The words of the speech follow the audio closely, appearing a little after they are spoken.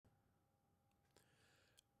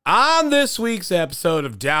On this week's episode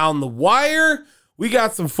of Down the Wire, we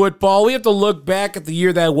got some football. We have to look back at the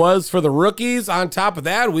year that was for the rookies. On top of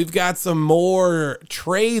that, we've got some more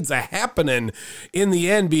trades happening in the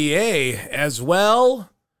NBA, as well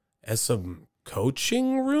as some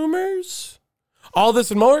coaching rumors. All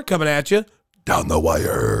this and more coming at you Down the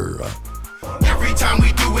Wire. Every time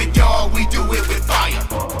we do it, y'all, we do it with fire.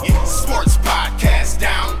 Yeah, sports podcast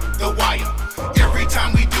Down the Wire. Every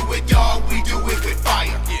time we do it, y'all, we do it with fire.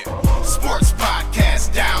 Yeah, sports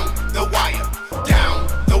podcast Down the Wire. Down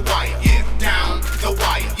the Wire. Yeah, Down the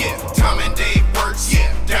Wire. Yeah, Tom and Dave works.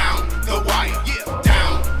 Yeah, Down the Wire. Yeah,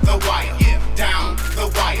 Down the Wire. Yeah, Down the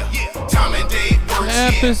Wire. Yeah, Tom and Dave works.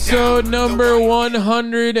 Episode number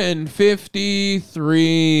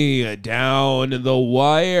 153, Down the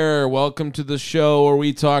Wire. Welcome to the show where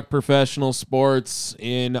we talk professional sports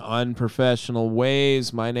in unprofessional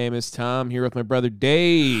ways. My name is Tom, here with my brother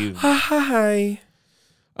Dave. Hi.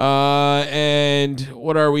 And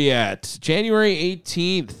what are we at? January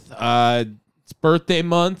 18th. It's birthday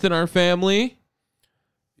month in our family.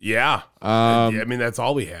 Yeah. I mean, that's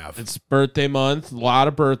all we have. It's birthday month. A lot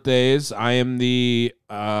of birthdays. I am the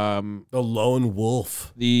lone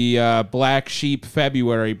wolf. The black sheep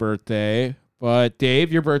February birthday. But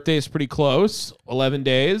Dave, your birthday is pretty close. 11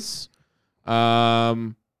 days. How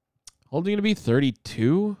old are you gonna be?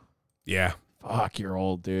 32? Yeah. Fuck, you're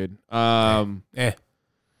old, dude. I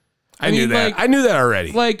knew mean, that. like- I knew that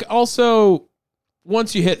already. Like, also,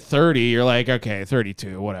 once you hit 30, you're like, okay,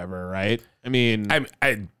 32, whatever, right? I mean,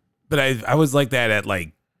 I was like that at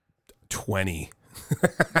like 20.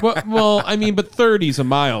 well, I mean, but 30's a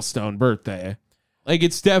milestone birthday. Like,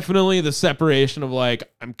 it's definitely the separation of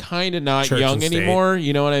like, I'm kind of not Church young and state. anymore.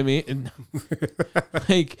 You know what I mean? And,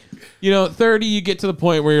 like, 30, you get to the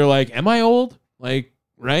point where you're like, am I old? Like,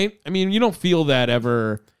 right? I mean, you don't feel that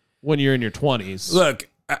ever when you're in your 20s. Look,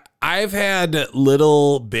 I've had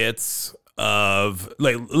little bits of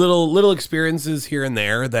like little experiences here and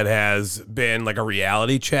there that has been like a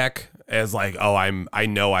reality check as like, oh, I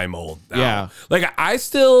know I'm old now. Yeah. Like I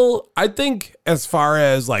think as far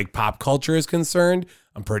as like pop culture is concerned,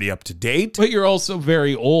 I'm pretty up to date. But you're also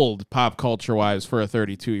very old pop culture wise for a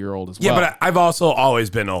 32-year-old as well. Yeah, but I've also always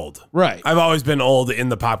been old. Right. I've always been old in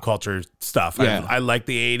the pop culture stuff. Yeah. I like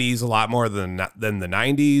the 80s a lot more than the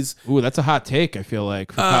 90s. Ooh, that's a hot take, I feel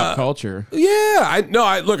like, for pop culture. Yeah, I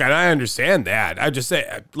understand that. I just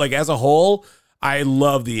say, like, as a whole, I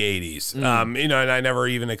love the 80s. And I never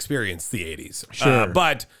even experienced the 80s. Sure.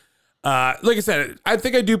 But like I said, I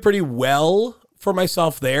think I do pretty well for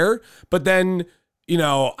myself there. But then,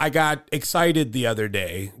 I got excited the other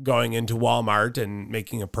day going into Walmart and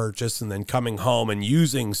making a purchase and then coming home and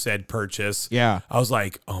using said purchase. Yeah. I was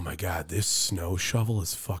like, oh my God, this snow shovel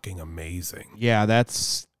is fucking amazing. Yeah,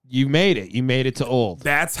 you made it. You made it to old.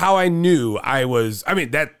 That's how I knew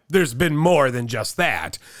that there's been more than just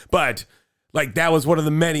that, but like that was one of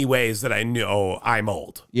the many ways that I knew I'm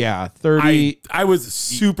old. Yeah, 30. I was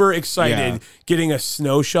super excited Yeah. getting a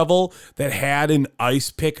snow shovel that had an ice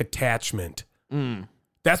pick attachment.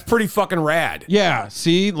 That's pretty fucking rad. Yeah,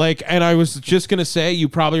 see, like, and I was just gonna say, you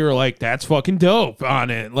probably were like, "That's fucking dope" on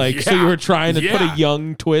it. Like, so you were trying to put a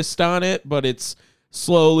young twist on it, but it's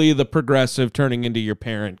slowly the progressive turning into your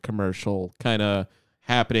parent commercial kind of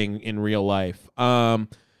happening in real life.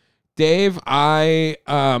 Dave,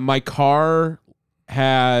 my car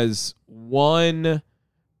has one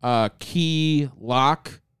key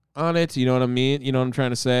lock on it. You know what I mean? You know what I'm trying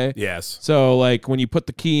to say? Yes. So, like, when you put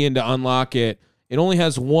the key in to unlock it, it only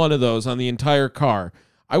has one of those on the entire car.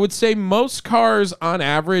 I would say most cars, on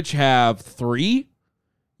average, have 3.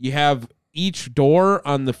 You have each door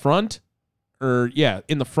on the front,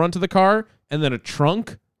 in the front of the car, and then a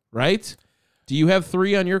trunk, right? Do you have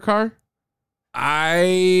 3 on your car?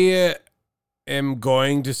 I am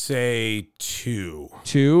going to say 2.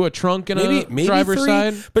 2, a trunk and Maybe a driver's 3.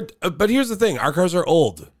 side? But here's the thing. Our cars are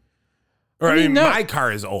old. No. My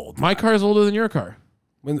car is old. My car is older than your car.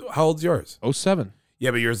 How old's yours? 07.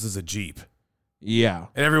 Yeah, but yours is a Jeep. Yeah.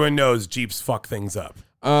 And everyone knows Jeeps fuck things up.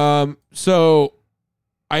 So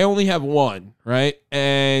I only have one, right?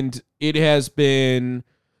 And it has been,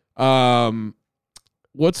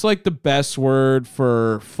 what's like the best word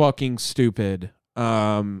for fucking stupid?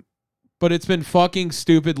 But it's been fucking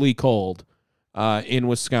stupidly cold, in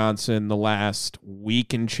Wisconsin the last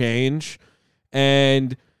week and change.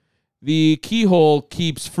 And the keyhole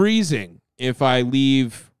keeps freezing if I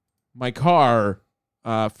leave my car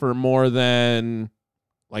for more than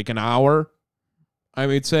like an hour, I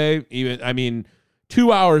would say.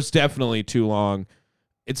 2 hours definitely too long.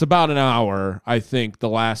 It's about an hour, I think, the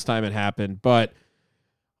last time it happened. But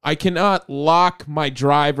I cannot lock my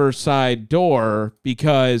driver's side door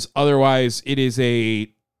because otherwise it is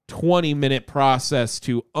a 20-minute process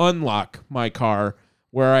to unlock my car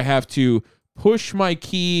where I have to push my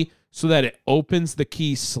key so that it opens the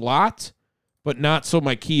key slot, but not so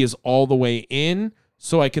my key is all the way in,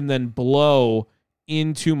 so I can then blow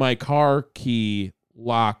into my car key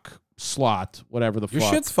lock slot, whatever the fuck.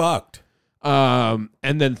 Your shit's fucked. And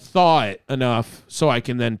then thaw it enough so I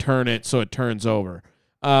can then turn it so it turns over.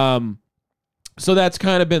 So that's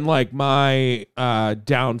kind of been like my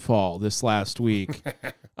downfall this last week.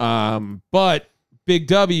 But Big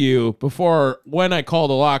W, when I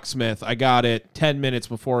called a locksmith, I got it 10 minutes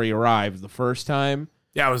before he arrived the first time.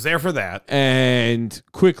 Yeah, I was there for that. And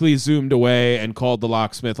quickly zoomed away and called the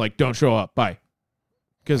locksmith, like, don't show up, bye.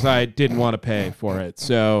 Because I didn't want to pay for it.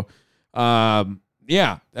 So,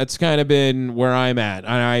 yeah, that's kind of been where I'm at.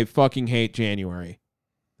 And I fucking hate January.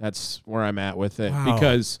 That's where I'm at with it. Wow.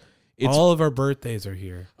 Because it's all of our birthdays are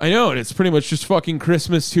here. I know, and it's pretty much just fucking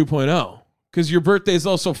Christmas 2.0. Because your birthday is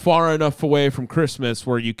also far enough away from Christmas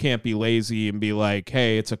where you can't be lazy and be like,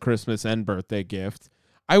 hey, it's a Christmas and birthday gift.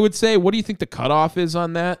 I would say, what do you think the cutoff is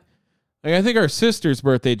on that? Like, I think our sister's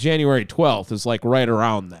birthday, January 12th, is like right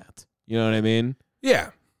around that. You know what I mean?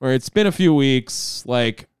 Yeah. Where it's been a few weeks,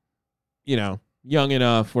 like, you know, young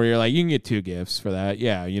enough where you're like, you can get 2 gifts for that.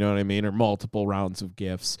 Yeah, you know what I mean? Or multiple rounds of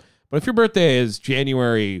gifts. But if your birthday is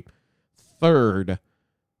January 3rd,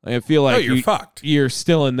 I feel like you're fucked. You're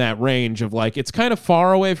still in that range of like, it's kind of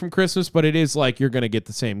far away from Christmas, but it is like you're going to get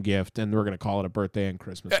the same gift and we're going to call it a birthday and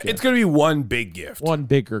Christmas gift. It's going to be one big gift. One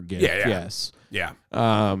bigger gift, Yeah. yes. Yeah.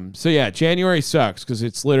 So yeah, January sucks because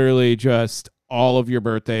it's literally just all of your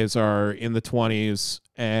birthdays are in the 20s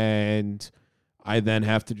and I then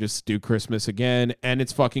have to just do Christmas again and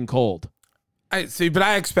it's fucking cold. I see, but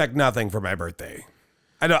I expect nothing for my birthday.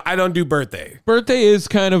 I don't do birthday. Birthday is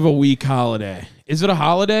kind of a weak holiday. Is it a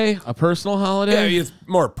holiday? A personal holiday? Yeah, I mean, it's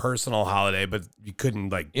more a personal holiday, but you couldn't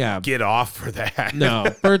get off for that.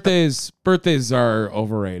 No, birthdays are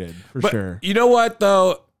overrated for sure. You know what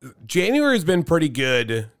though? January's been pretty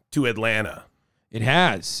good to Atlanta. It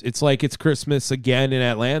has. It's like it's Christmas again in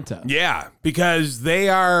Atlanta. Yeah, because they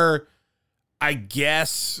are, I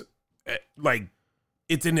guess, like,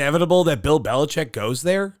 it's inevitable that Bill Belichick goes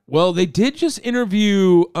there. Well, they did just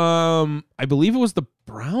interview, I believe it was the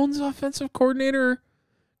Browns offensive coordinator,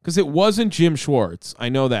 because it wasn't Jim Schwartz. I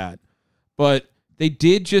know that. But they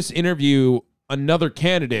did just interview another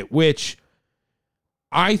candidate, which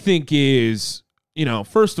I think is, you know,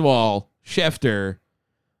 first of all, Schefter,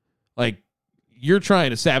 like, you're trying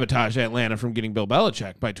to sabotage Atlanta from getting Bill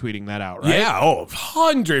Belichick by tweeting that out, right? Yeah,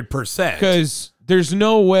 100%. Because there's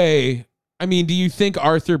no way. I mean, do you think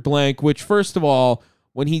Arthur Blank, which first of all,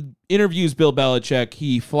 when he interviews Bill Belichick,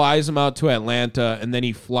 he flies him out to Atlanta and then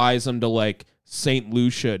he flies him to like St.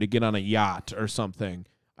 Lucia to get on a yacht or something.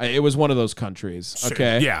 It was one of those countries.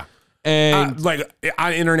 Okay. Yeah. And like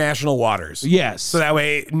on international waters. yes. So that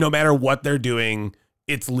way, no matter what they're doing,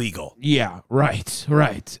 it's legal. Yeah, right.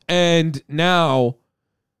 And now,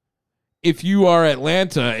 if you are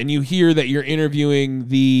Atlanta and you hear that you're interviewing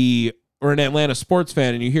or an Atlanta sports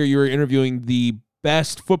fan and you hear you're interviewing the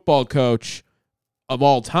best football coach of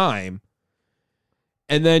all time,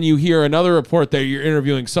 and then you hear another report that you're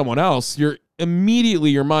interviewing someone else, your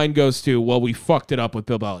mind goes to, well, we fucked it up with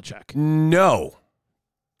Bill Belichick. No.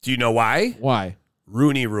 Do you know why? Why?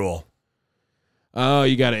 Rooney Rule. Oh,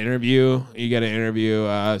 you got to interview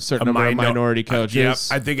a certain number of minority coaches.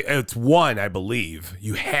 Yeah, I think it's one, I believe.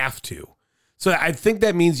 You have to. So I think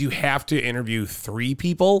that means you have to interview 3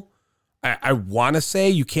 people. I want to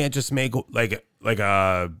say you can't just make like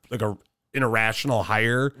a irrational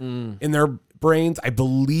hire in their brains. I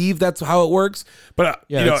believe that's how it works. But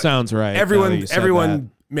it sounds right. Everyone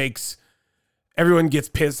gets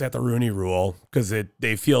pissed at the Rooney Rule because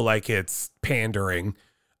they feel like it's pandering,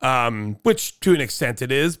 which to an extent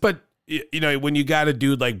it is. But you know, when you got a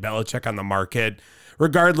dude like Belichick on the market,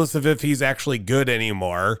 regardless of if he's actually good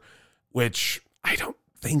anymore, which I don't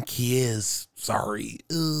think he is. Sorry.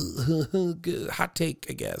 Hot take,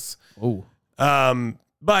 I guess. Oh.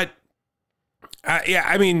 But yeah,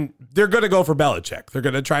 I mean, they're going to go for Belichick. They're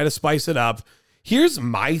going to try to spice it up. Here's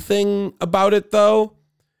my thing about it, though.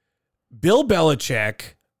 Bill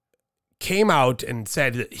Belichick came out and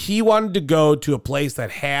said that he wanted to go to a place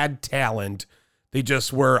that had talent. They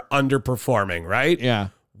just were underperforming, right? Yeah.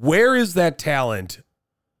 Where is that talent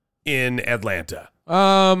in Atlanta?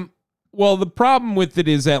 Well, the problem with it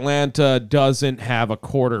is Atlanta doesn't have a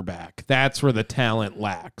quarterback. That's where the talent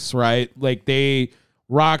lacks, right? Like they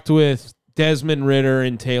rocked with Desmond Ridder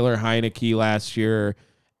and Taylor Heineke last year,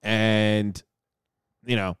 and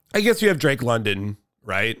I guess you have Drake London,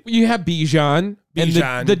 right? You have Bijan.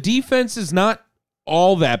 And the defense is not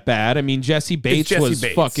all that bad. I mean, Jesse Bates was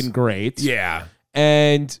fucking great. Yeah.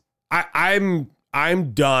 And I'm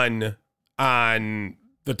done on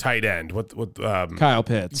the tight end with Kyle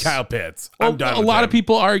Pitts. I'm done. A lot of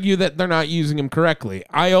people argue that they're not using him correctly.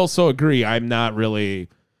 I also agree. I'm not really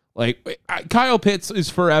Kyle Pitts is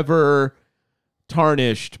forever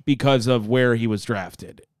tarnished because of where he was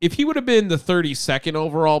drafted. If he would have been the 32nd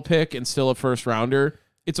overall pick and still a first rounder,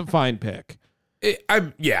 it's a fine pick.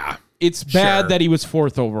 It's bad that he was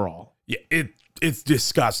 4th overall. Yeah, it's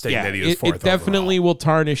disgusting that he was 4th overall. It definitely will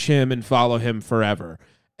tarnish him and follow him forever.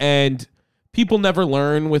 And people never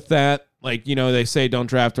learn with that. They say don't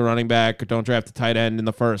draft a running back or don't draft a tight end in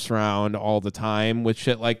the first round all the time with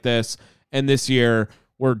shit like this. And this year,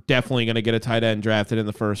 we're definitely going to get a tight end drafted in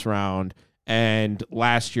the first round. And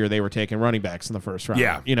last year, they were taking running backs in the first round.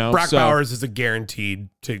 Yeah. Brock Bowers is a guaranteed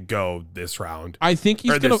to go this round. I think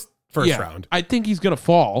he's going to first round. I think he's going to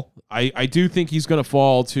fall. I do think he's going to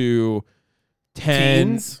fall to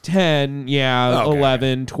 10,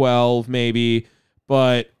 11, 12 maybe.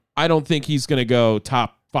 But I don't think he's going to go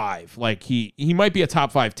top 5. He might be a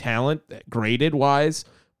top 5 talent graded wise,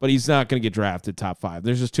 but he's not going to get drafted top 5.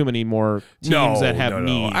 There's just too many more teams that have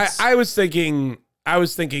needs. I was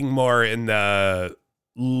thinking more in the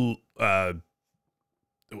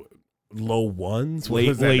low ones,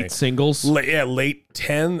 late singles, late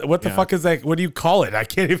 10. What the fuck is that? What do you call it? I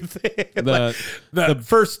can't even think. The late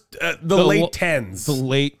 10s. The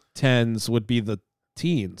late 10s would be the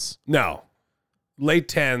teens. No, late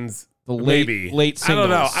 10s. Maybe late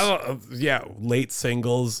singles. I don't. Yeah, late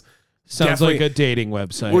singles. Sounds definitely like a dating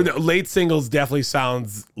website. Late singles definitely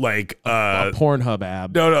sounds like a Pornhub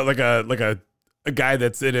ad. No, like a guy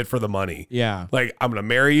that's in it for the money. Yeah. I'm going to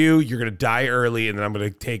marry you, you're going to die early, and then I'm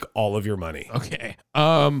going to take all of your money. Okay.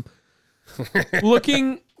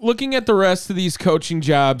 Looking at the rest of these coaching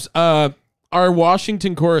jobs, our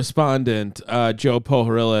Washington correspondent, Joe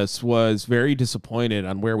Pohorilis, was very disappointed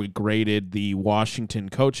on where we graded the Washington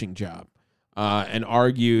coaching job and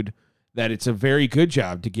argued that it's a very good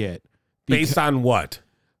job to get. Based on what?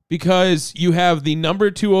 Because you have the number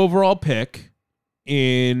 2 overall pick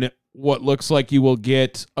in what looks like you will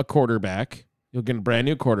get a quarterback. You'll get a brand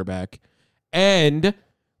new quarterback and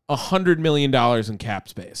 $100 million in cap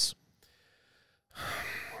space.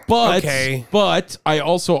 But I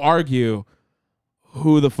also argue,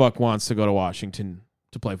 who the fuck wants to go to Washington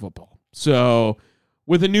to play football? So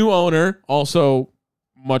with a new owner, also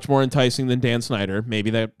much more enticing than Dan Snyder,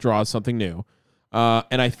 maybe that draws something new.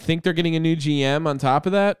 And I think they're getting a new GM on top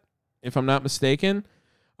of that, if I'm not mistaken.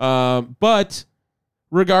 But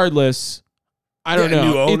regardless, I don't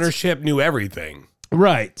know. New ownership, new everything.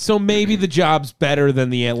 Right. So maybe the job's better than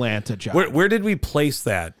the Atlanta job. Where did we place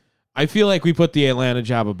that? I feel like we put the Atlanta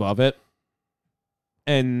job above it.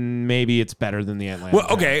 And maybe it's better than the Atlanta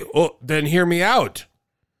job. Okay. Well, then hear me out.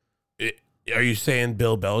 Are you saying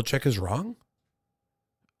Bill Belichick is wrong?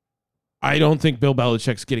 I don't think Bill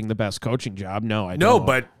Belichick's getting the best coaching job. No, I don't. No,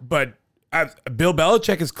 but Bill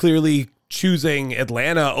Belichick is clearly choosing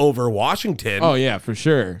Atlanta over Washington. Oh, yeah, for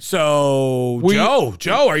sure. So,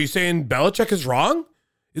 Joe, are you saying Belichick is wrong?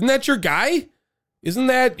 Isn't that your guy? Isn't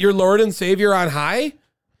that your Lord and Savior on high?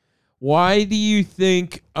 Why do you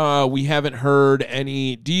think we haven't heard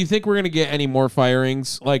any? Do you think we're going to get any more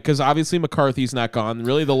firings? Because obviously McCarthy's not gone.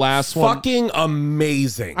 Really, the last one. Fucking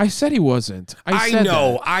amazing. I said he wasn't.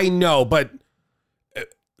 I know. But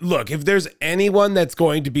look, if there's anyone that's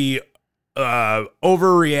going to be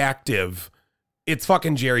overreactive, it's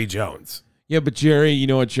fucking Jerry Jones. Yeah, but Jerry, you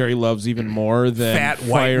know what Jerry loves even more than fat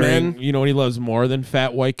white men? You know what he loves more than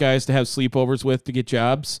fat white guys to have sleepovers with to get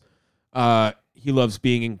jobs? He loves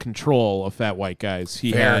being in control of fat white guys.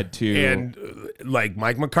 He had to. And like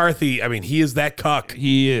Mike McCarthy, I mean, he is that cuck.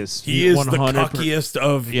 He is. He is the cuckiest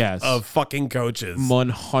of fucking coaches.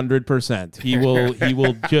 100%. He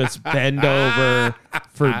will just bend over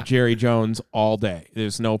for Jerry Jones all day.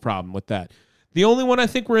 There's no problem with that. The only one I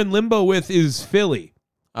think we're in limbo with is Philly.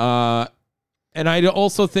 And I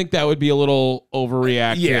also think that would be a little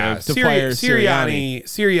overreactive to fire Sirianni.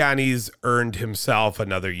 Sirianni's earned himself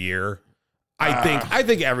another year. I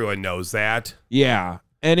think everyone knows that. Yeah,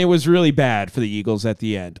 and it was really bad for the Eagles at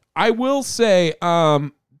the end. I will say,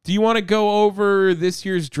 do you want to go over this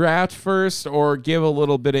year's draft first or give a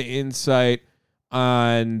little bit of insight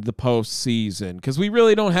on the postseason? Because we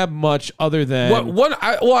really don't have much other than... I want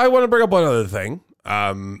to bring up one other thing.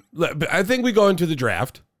 I think we go into the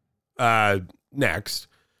draft next,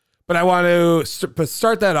 but I want to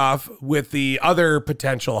start that off with the other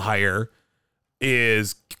potential hire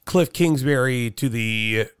is Cliff Kingsbury to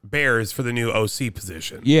the Bears for the new OC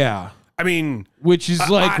position. Yeah. I mean, Which is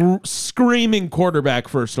screaming quarterback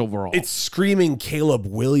first overall. it's screaming Caleb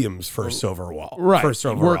Williams first overall. right. First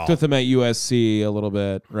overall. Worked with him at USC a little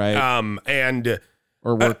bit, right? And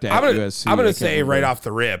or worked at USC. I'm gonna say right off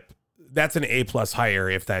the rip, that's an A+ hire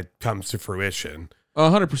if that comes to fruition.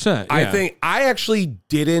 100%. Yeah. I actually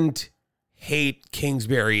didn't hate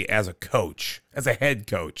Kingsbury as a coach, as a head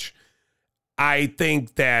coach. I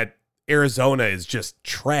think that Arizona is just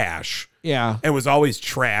trash. Yeah. And was always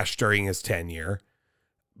trash during his tenure.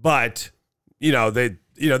 But,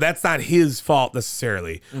 that's not his fault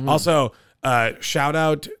necessarily. Mm-hmm. Also, shout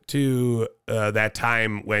out to that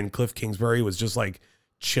time when Cliff Kingsbury was just like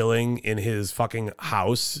chilling in his fucking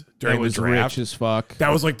house during It was the draft. rich as fuck.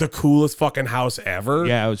 That was like the coolest fucking house ever.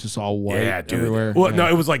 Yeah, it was just all white everywhere. Well, yeah. no,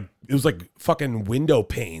 it was like fucking window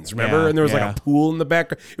panes, remember? Yeah, And there was yeah. like a pool in the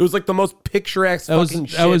back. It was like the most picturesque fucking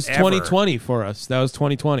shit That was ever. 2020 for us. That was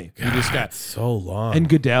 2020. We just got so long. and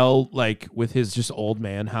Goodell like with his just old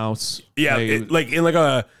man house. Yeah, in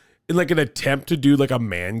an attempt to do like a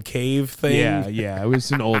man cave thing. yeah, it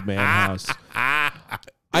was an old man house.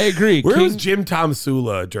 I agree. Where was Jim Tom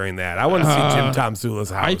Sula during that? I want to see Jim Tom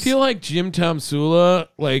Sula's house. I feel like Jim Tom Sula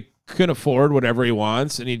can afford whatever he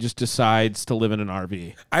wants, and he just decides to live in an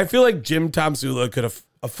RV. I feel like Jim Tom Sula could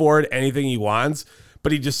afford anything he wants,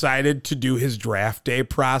 but he decided to do his draft day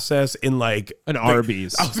process in like An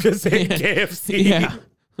Arby's. I was gonna say KFC. Yeah,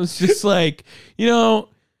 it's just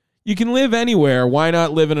you can live anywhere. Why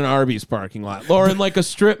not live in an Arby's parking lot, or in like a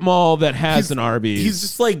strip mall that has an Arby's? He's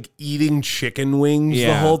just like eating chicken wings the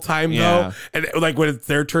Yeah, whole time yeah. though, and like when it's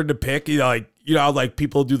their turn to pick, like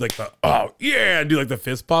people do like the and do like the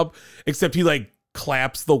fist pump, except he like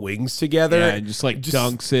claps the wings together and just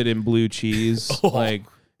dunks it in blue cheese. Like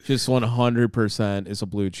just 100% is a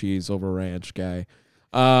blue cheese over ranch guy.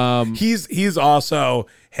 He's also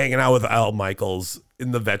hanging out with Al Michaels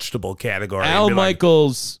in the vegetable category. Al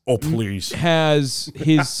Michaels please has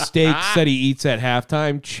his steaks that he eats at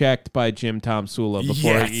halftime checked by Jim Tom Sula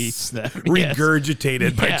before Yes. he eats them.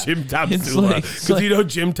 Regurgitated by Yeah. Jim Tom It's Sula. like- Because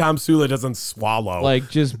Jim Tom Sula doesn't swallow. Like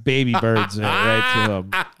just baby birds it right to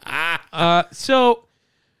him. So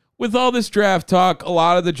with all this draft talk, a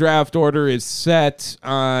lot of the draft order is set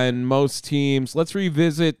on most teams. Let's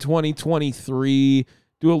revisit 2023,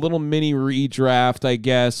 do a little mini redraft, I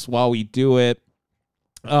guess, while we do it.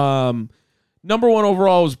 Number one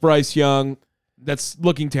overall was Bryce Young. That's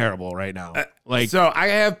looking terrible right now. So I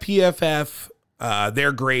have PFF,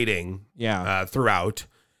 their grading Yeah. throughout,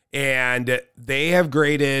 and they have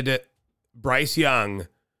graded Bryce Young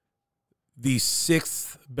the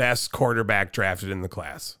 6th best quarterback drafted in the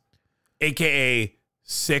class, aka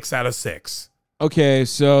 6 out of 6. Okay,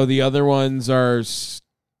 so the other ones are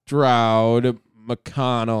Stroud,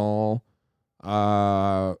 McConnell,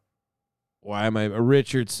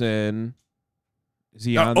 Richardson. Is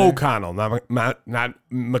he on there? O'Connell, not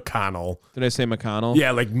McConnell. Did I say McConnell?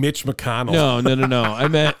 Yeah, like Mitch McConnell.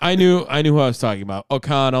 No. I knew who I was talking about.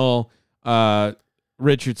 O'Connell,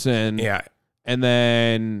 Richardson. Yeah. And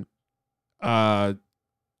then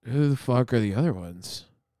who the fuck are the other ones?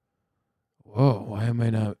 Whoa, why am I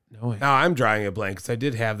not knowing? Now I'm drawing a blank because I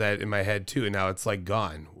did have that in my head too, and now it's like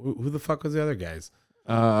gone. Who the fuck was the other guys?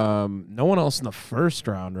 No one else in the first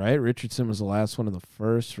round, right? Richardson was the last one in the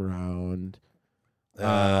first round.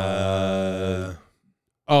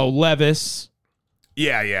 Levis.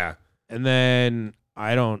 Yeah. And then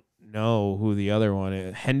I don't know who the other one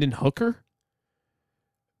is. Hendon Hooker?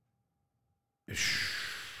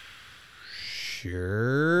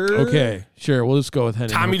 Sure. Okay, sure. We'll just go with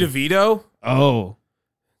Hendon Tommy Hooker. DeVito, Oh,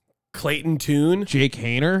 Clayton Tune. Jake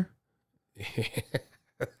Hayner?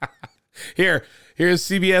 Here's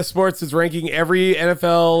CBS Sports is ranking every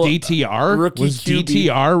NFL DTR? rookie Was QB.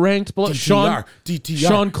 DTR ranked below? DTR.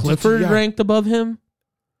 Sean Clifford DTR. ranked above him?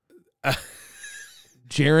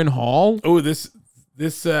 Jaron Hall? Oh, this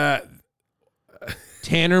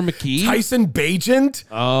Tanner McKee? Tyson Bagent.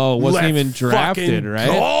 Oh, wasn't Let's even drafted, fucking right?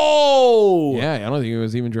 Go. Yeah, I don't think he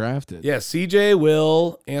was even drafted. Yeah, CJ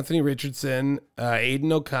Will, Anthony Richardson,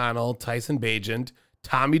 Aiden O'Connell, Tyson Bagent,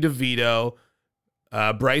 Tommy DeVito,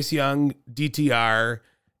 Bryce Young, DTR,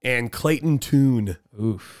 and Clayton Tune.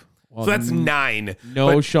 Oof. Well, So that's 9.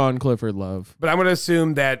 no But, Sean Clifford love. but I'm going to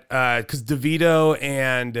assume that because DeVito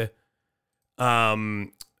and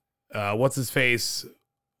what's his face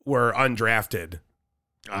were undrafted.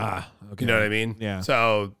 Okay. You know what I mean? Yeah.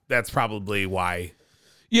 So that's probably why.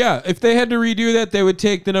 Yeah, if they had to redo that, they would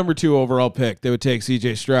take the number 2 overall pick. They would take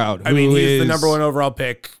CJ Stroud. I mean, who he's the is- number 1 overall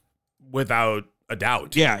pick without a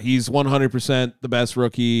doubt. Yeah, he's 100% the best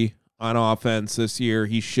rookie on offense this year.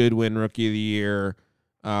 He should win Rookie of the Year.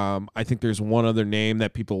 I think there's one other name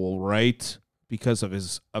that people will write because of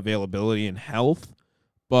his availability and health,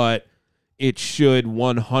 but it should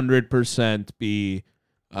 100% be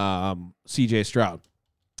C.J. Stroud.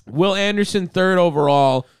 Will Anderson, third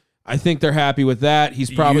overall. I think they're happy with that. He's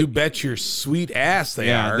probably you bet your sweet ass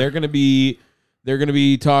they are. They're gonna be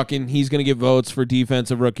talking. He's gonna get votes for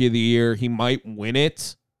Defensive Rookie of the Year. He might win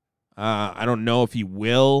it. I don't know if he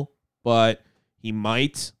will, but he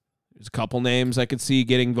might. There's a couple names I could see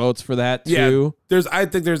getting votes for that too. Yeah, I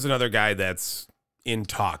think there's another guy that's in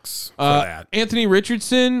talks for that. Anthony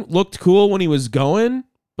Richardson looked cool when he was going,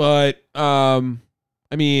 but I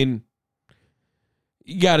mean,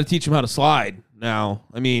 you got to teach him how to slide now.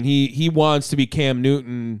 I mean, he wants to be Cam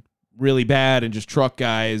Newton really bad and just truck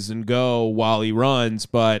guys and go while he runs,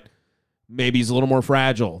 but maybe he's a little more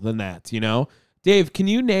fragile than that, you know? Dave, can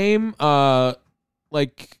you name, can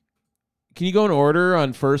you go in order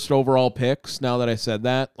on first overall picks now that I said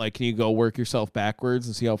that? Like, can you go work yourself backwards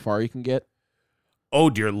and see how far you can get? Oh,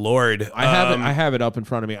 dear Lord. I have it up in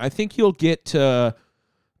front of me. I think you'll get to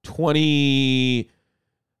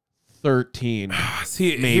 2013.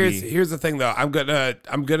 See, maybe. here's the thing though. I'm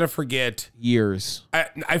gonna forget Years.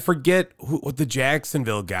 I forget what the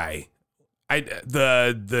Jacksonville guy,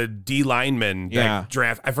 the D lineman that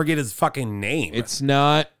draft. I forget his fucking name. It's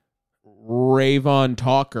not Ravon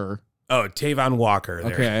Talker. Oh, Tavon Walker.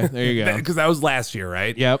 There. Okay, there you go. Because that was last year,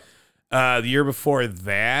 right? Yep. The year before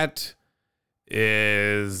that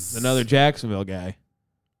is Another Jacksonville guy.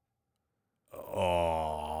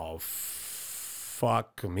 Oh,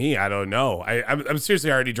 fuck me. I don't know. I'm seriously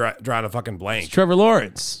already drawing a fucking blank. It's Trevor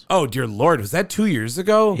Lawrence. Oh, dear Lord. Was that 2 years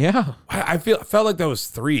ago? Yeah. I felt like that was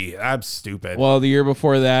 3. I'm stupid. Well, the year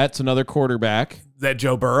before that, it's another quarterback. Is that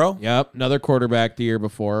Joe Burrow? Yep. Another quarterback the year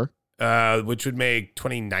before. Which would make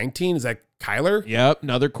 2019. Is that Kyler? Yep.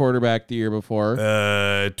 Another quarterback the year before.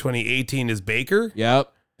 2018 is Baker?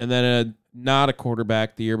 Yep. And then not a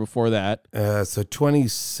quarterback the year before that. So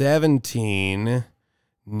 2017,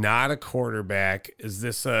 not a quarterback. Is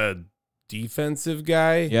this a defensive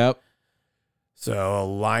guy? Yep. So a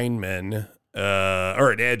lineman,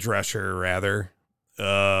 or an edge rusher rather.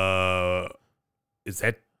 Is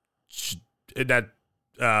that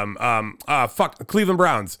Cleveland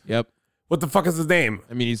Browns? Yep. What the fuck is his name?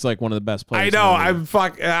 I mean, he's like one of the best players. I know. in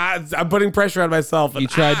the league. I'm putting pressure on myself. He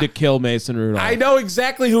tried to kill Mason Rudolph. I know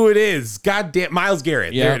exactly who it is. God damn, Myles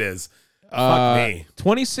Garrett. Yep. There it is. Fuck me.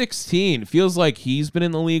 2016 feels like he's been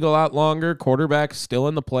in the league a lot longer. Quarterback still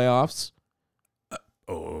in the playoffs.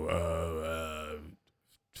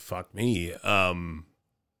 Fuck me.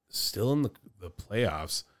 Still in the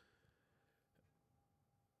playoffs.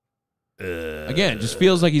 Again, just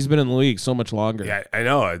feels like he's been in the league so much longer. Yeah, I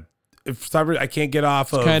know. If for some reason I can't get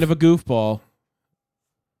off of Kind of a goofball.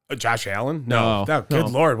 Josh Allen. No, No. good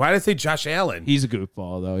Lord. Why did I say Josh Allen? He's a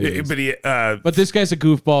goofball though. He is. But This guy's a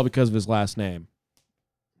goofball because of his last name.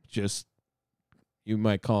 Just you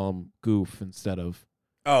might call him Goof instead of.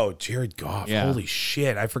 Oh, Jared Goff. Yeah. Holy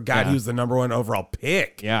shit. I forgot Yeah. he was the number 1 overall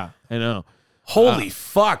pick. Yeah, I know. Holy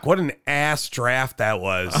fuck. What an ass draft that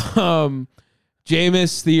was.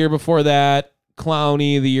 Jameis the year before that,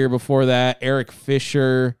 Clowney the year before that, Eric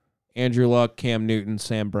Fisher, Andrew Luck, Cam Newton,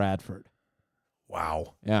 Sam Bradford.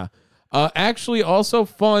 Wow. Yeah. Actually, also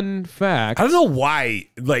fun fact. I don't know why.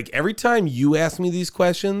 Like, every time you ask me these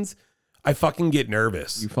questions, I fucking get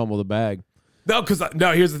nervous. You fumble the bag. No,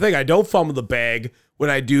 here's the thing. I don't fumble the bag when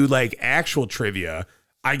I do, like, actual trivia.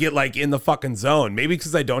 I get, like, in the fucking zone. Maybe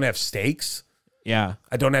because I don't have stakes. Yeah.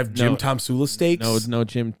 I don't have Jim Tom Sula stakes. No, it's no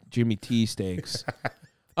Jimmy T stakes.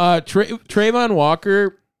 Trayvon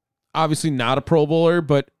Walker, obviously not a Pro Bowler,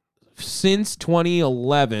 but since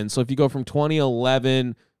 2011, so if you go from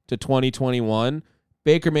 2011 to 2021,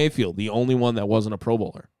 Baker Mayfield, the only one that wasn't a Pro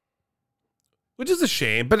Bowler. Which is a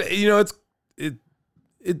shame, but, you know,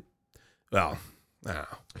 well, I don't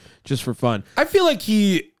know. Just for fun. I feel like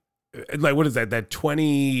what is that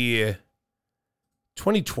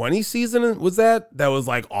 2020 season was that was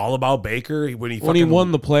like all about Baker when he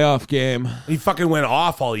won the playoff game. He fucking went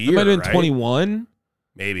off all year. It might have been right? 21.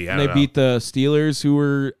 Maybe. And they beat the Steelers, who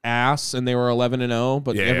were ass, and they were 11-0,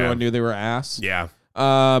 but everyone knew they were ass. Yeah.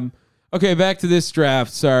 Okay, back to this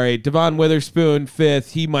draft. Sorry. Devon Witherspoon,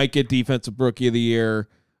 5th. He might get Defensive Rookie of the Year.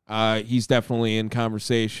 He's definitely in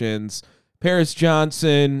conversations. Paris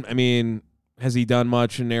Johnson, I mean, has he done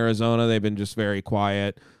much in Arizona? They've been just very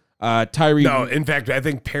quiet. Tyree. No, in fact, I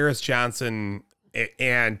think Paris Johnson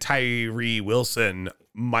and Tyree Wilson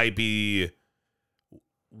might be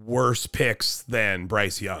worse picks than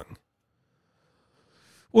Bryce Young.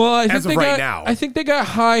 Well, I as think of right now. I think they got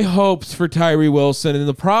high hopes for Tyree Wilson, and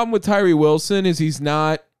the problem with Tyree Wilson is he's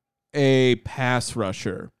not a pass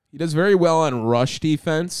rusher. He does very well on rush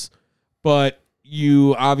defense, but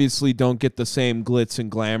you obviously don't get the same glitz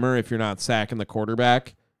and glamour if you're not sacking the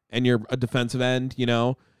quarterback and you're a defensive end. You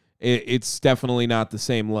know, it's definitely not the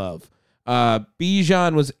same love.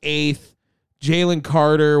 Bijan was 8th. Jalen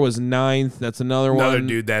Carter was 9th. That's another one.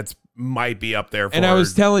 Dude that's might be up there. For and I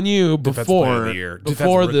was telling you Defensive Player of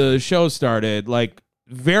before the the show started, like,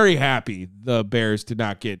 very happy the Bears did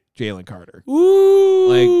not get Jalen Carter. Ooh,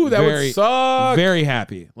 Like, that would suck. Very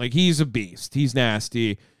happy. Like, he's a beast. He's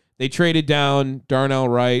nasty. They traded down Darnell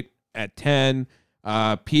Wright at 10.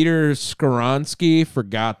 Peter Skoronski,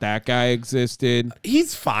 forgot that guy existed.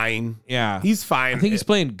 He's fine. Yeah. He's fine. I think he's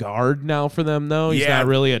playing guard now for them, though. He's not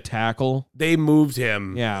really a tackle. They moved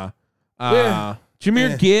him. Yeah. Yeah.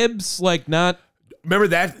 Jameer Gibbs, like, not. Remember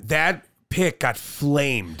that pick got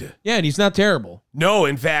flamed. Yeah, and he's not terrible. No,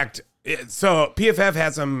 in fact, so PFF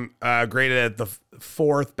has him graded at the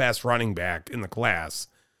 4th best running back in the class.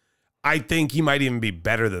 I think he might even be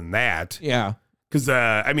better than that. Yeah. Because,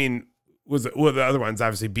 I mean, what are the other ones?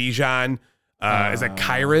 Obviously, Bijan. Is that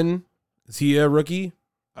Kyron? Is he a rookie?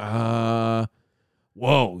 Whoa.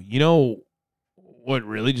 You know what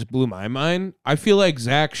really just blew my mind? I feel like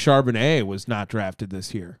Zach Charbonnet was not drafted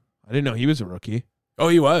this year. I didn't know he was a rookie. Oh,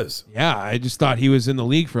 he was. Yeah, I just thought he was in the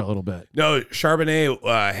league for a little bit. No,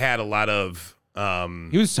 Charbonnet had a lot of...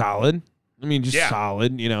 he was solid. I mean, just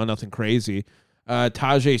solid, you know, nothing crazy.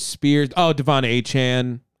 Tajay Spears. Oh, Devon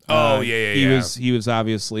Achane. He was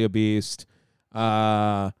obviously a beast.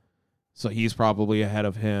 So he's probably ahead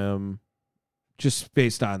of him just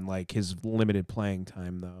based on like his limited playing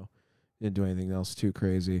time though. Didn't do anything else too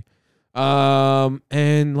crazy.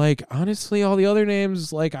 And like honestly all the other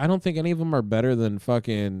names, like I don't think any of them are better than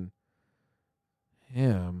fucking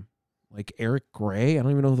him. Like Eric Gray. I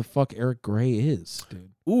don't even know who the fuck Eric Gray is,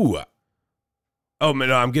 dude. Ooh. Oh, man,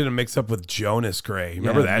 no, I'm getting mixed up with Jonas Gray.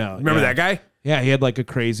 Remember that? No, Remember that guy? Yeah, he had like a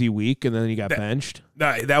crazy week, and then he got benched.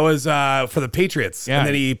 That was for the Patriots. Yeah. And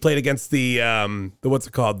then he played against the what's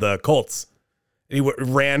it called? The Colts. And he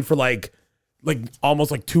ran for like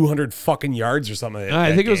almost like 200 fucking yards or something.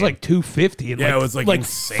 I think it was like 250. And it was like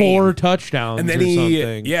insane. 4 touchdowns. And then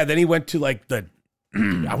then he went to like the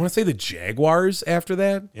I want to say the Jaguars after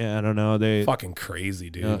that. Yeah, I don't know. They fucking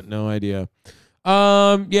crazy, dude. No idea.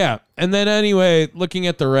 Yeah. And then anyway, looking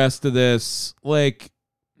at the rest of this, like,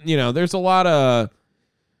 you know, there's a lot of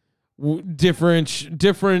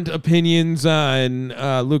different opinions on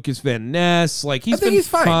Lucas Van Ness. Like he's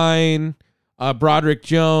fine. Broderick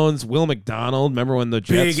Jones, Will McDonald. Remember when the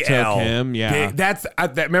Jets took him? Yeah.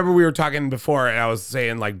 Remember we were talking before and I was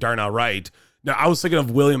saying like Darnell Wright. No, I was thinking of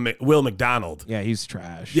Will McDonald. Yeah, he's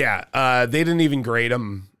trash. Yeah. They didn't even grade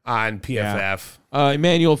him on PFF.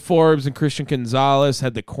 Emmanuel Forbes and Christian Gonzalez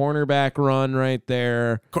had the cornerback run right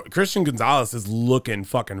there. Christian Gonzalez is looking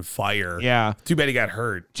fucking fire. Yeah. Too bad he got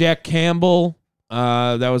hurt. Jack Campbell,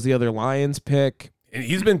 that was the other Lions pick. And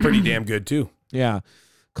he's been pretty damn good too. Yeah.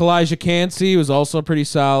 Kalijah Cansey was also pretty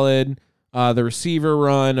solid. The receiver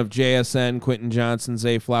run of JSN, Quentin Johnson,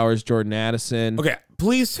 Zay Flowers, Jordan Addison. Okay,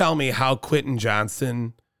 please tell me how Quentin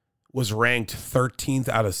Johnson was ranked 13th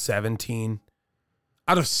out of 17.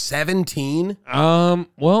 Out of 17?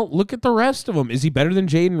 Well, look at the rest of them. Is he better than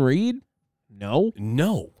Jaden Reed? No.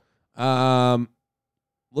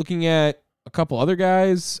 Looking at a couple other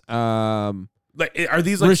guys. Like, are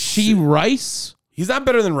these like Rashee Rice? He's not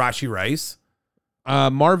better than Rashee Rice.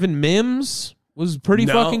 Marvin Mims was pretty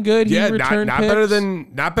fucking good. Yeah, he returned not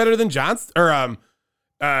better than Johnson or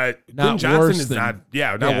Quentin Johnson is not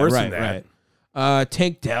worse than that. Right.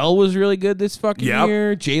 Tank Dell was really good this fucking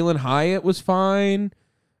year. Jalen Hyatt was fine.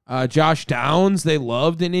 Josh Downs, they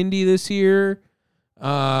loved in Indy this year.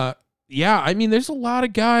 I mean, there's a lot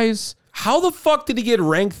of guys. How the fuck did he get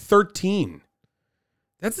ranked 13?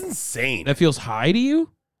 That's insane. That feels high to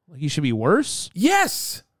you? Like he should be worse?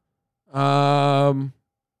 Yes.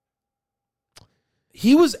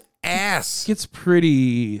 He was ass. Gets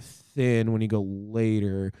pretty thin when you go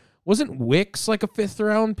later. Wasn't Wicks like a 5th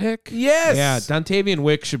round pick? Yes. Yeah, Dontavian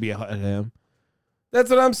Wicks should be ahead of him. That's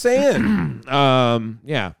what I'm saying.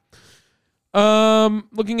 Yeah.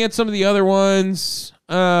 Looking at some of the other ones.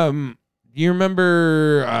 You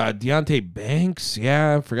remember Deontay Banks?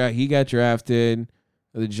 Yeah, I forgot he got drafted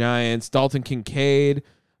for the Giants. Dalton Kincaid,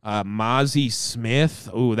 Mozzie Smith.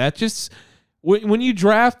 Oh, that just when you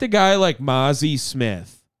draft a guy like Mozzie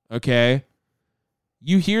Smith, okay,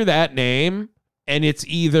 you hear that name. And it's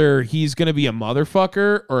either he's going to be a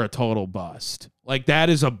motherfucker or a total bust. Like, that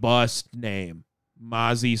is a bust name.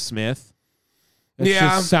 Mozzie Smith. It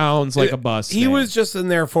just sounds like a bust. He was just in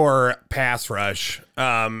there for pass rush,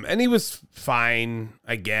 and he was fine,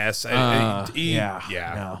 I guess.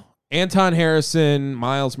 No. Anton Harrison,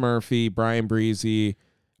 Miles Murphy, Brian Breezy.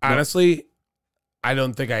 Honestly, I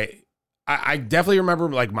don't think I definitely remember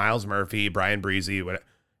like Miles Murphy, Brian Breezy,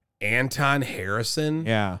 Anton Harrison.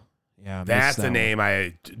 Yeah. That's a name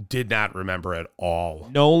I did not remember at all.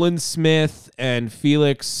 Nolan Smith and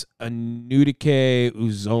Felix Anudike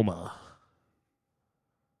Uzoma.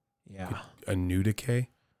 Yeah. Anudike?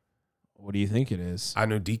 What do you think it is?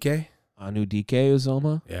 Anudike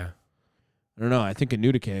Uzoma? Yeah. I don't know. I think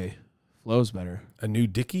Anudike flows better.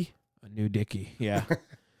 Anudike, yeah.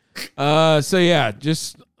 So yeah,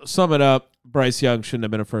 just sum it up. Bryce Young shouldn't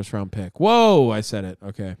have been a first-round pick. Whoa, I said it.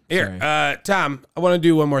 Okay. Here, Tom, I want to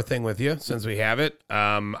do one more thing with you since we have it.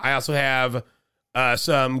 I also have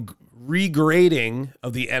some regrading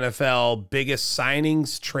of the NFL biggest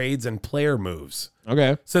signings, trades, and player moves.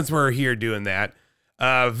 Okay. Since we're here doing that.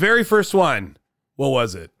 Very first one, what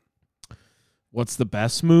was it? What's the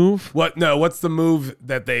best move? What's the move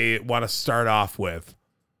that they want to start off with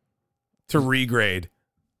to regrade?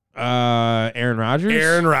 Aaron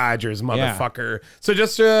Rodgers, motherfucker. Yeah. So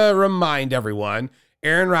just to remind everyone,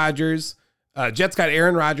 Aaron Rodgers, Jets got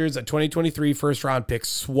Aaron Rodgers, a 2023 first round pick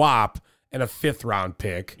swap and a 5th round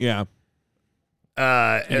pick. Yeah.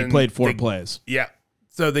 And he played 4 plays. Yeah.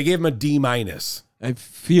 So they gave him a D-. I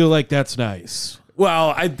feel like that's nice. Well,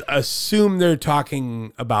 I assume they're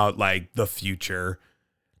talking about like the future.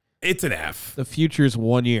 It's an F. The future's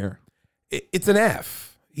 1 year. It's an F.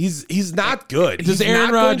 He's not good. Does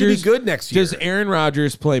Aaron Rodgers be good next year? Does Aaron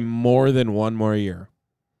Rodgers play more than 1 more year?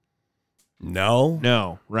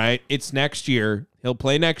 No, right? It's next year. He'll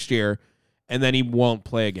play next year, and then he won't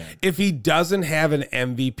play again. If he doesn't have an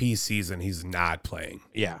MVP season, he's not playing.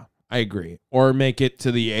 Yeah, I agree. Or make it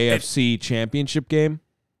to the AFC Championship game.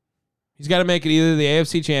 He's got to make it either the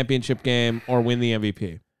AFC Championship game or win the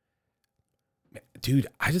MVP. Dude,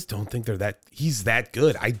 I just don't think he's that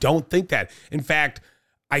good. I don't think that. In fact,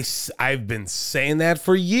 I've been saying that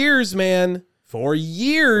for years, man. For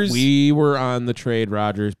years. We were on the trade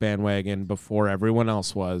Rodgers bandwagon before everyone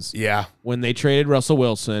else was. Yeah. When they traded Russell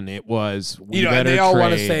Wilson, it was they all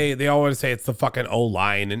want to say it's the fucking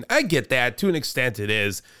O-line, and I get that to an extent it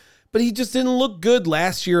is, but he just didn't look good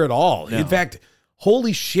last year at all. No. In fact,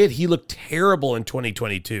 holy shit, he looked terrible in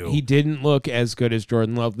 2022. He didn't look as good as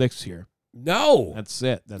Jordan Love this year. No. That's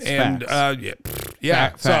it. That's facts.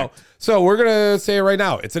 Yeah. Fact. So we're going to say it right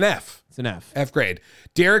now. It's an F. It's an F. F grade.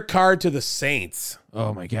 Derek Carr to the Saints.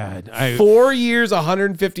 Oh, my God. 4 years,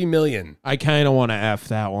 $150 million. I kind of want to F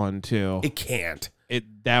that one, too. It can't.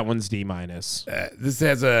 That one's D-. This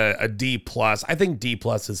has a D+. I think D+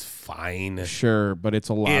 is fine. Sure, but it's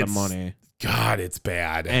a lot of money. God, it's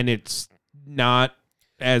bad. And it's not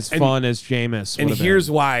as fun as Jameis. And here's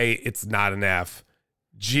why it's not an F.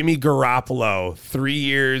 Jimmy Garoppolo, 3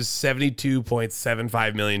 years,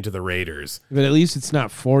 $72.75 million to the Raiders. But at least it's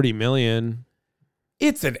not $40 million.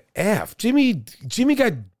 It's an F. Jimmy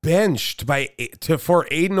got benched for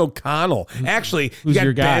Aiden O'Connell. Actually, he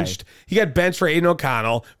got benched. He got benched for Aiden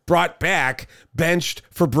O'Connell, brought back, benched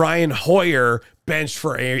for Brian Hoyer, benched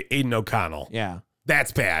for Aiden O'Connell. Yeah.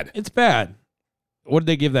 That's bad. It's bad. What did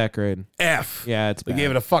they give that grade? F. Yeah, it's bad. They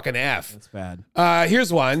gave it a fucking F. It's bad.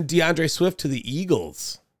 Here's one. DeAndre Swift to the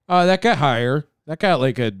Eagles. That got higher. That got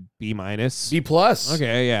like a B-. B+.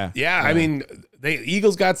 Okay, yeah. Yeah, I mean, the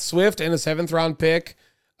Eagles got Swift and a 7th round pick.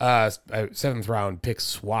 7th round pick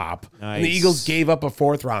swap. Nice. And the Eagles gave up a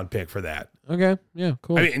 4th round pick for that. Okay, yeah,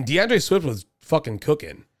 cool. I mean, and DeAndre Swift was fucking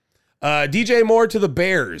cooking. DJ Moore to the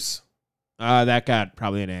Bears. That got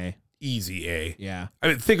probably an A. Easy A. Yeah. I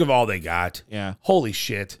mean, think of all they got. Yeah. Holy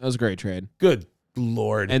shit. That was a great trade. Good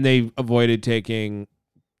Lord. And they avoided taking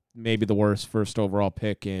maybe the worst first overall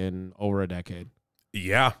pick in over a decade.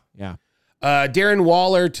 Yeah. Yeah. Darren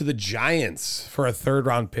Waller to the Giants for a 3rd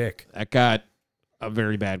round pick. That got a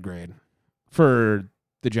very bad grade for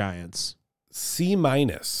the Giants. C-.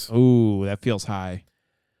 Ooh, that feels high.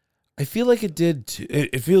 I feel like it did too.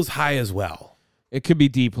 It feels high as well. It could be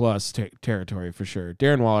D+ territory for sure.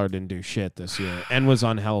 Darren Waller didn't do shit this year and was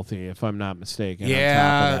unhealthy, if I'm not mistaken. Yeah.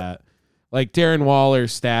 On top of that, like Darren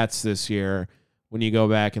Waller's stats this year, when you go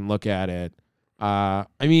back and look at it, I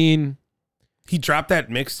mean, he dropped that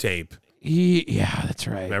mixtape. Yeah, that's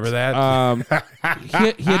right. Remember that?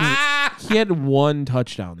 He had 1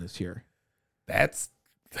 touchdown this year. That's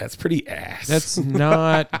pretty ass. That's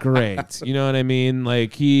not great. You know what I mean?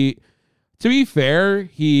 Like to be fair,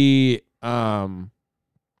 he's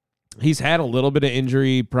had a little bit of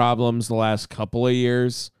injury problems the last couple of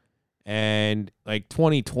years. And like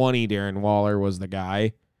 2020, Darren Waller was the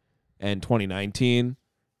guy, and 2019,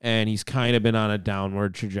 and he's kind of been on a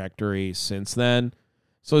downward trajectory since then.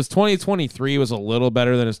 So his 2023 was a little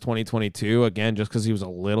better than his 2022, again, just because he was a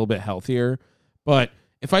little bit healthier. But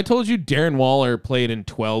if I told you Darren Waller played in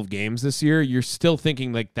 12 games this year, you're still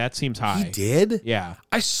thinking like that seems high. He did? Yeah.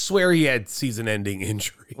 I swear he had season-ending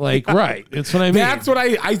injury. Like, right. That's what I mean. That's what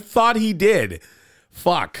I thought he did.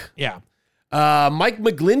 Fuck. Yeah. Mike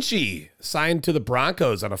McGlinchey signed to the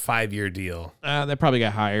Broncos on a 5-year deal. They probably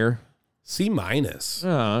got higher. C-.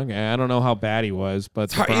 Oh, okay. I don't know how bad he was,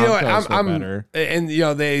 but the You know what? Broncos were better. And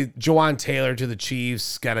they Jawan Taylor to the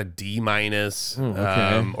Chiefs got a D-.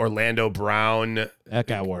 Okay. Orlando Brown That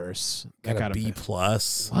got worse. That got a B+.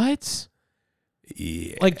 What?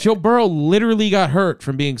 Yeah. Like Joe Burrow literally got hurt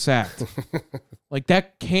from being sacked. Like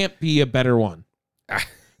that can't be a better one.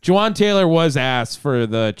 Jawan Taylor was ass for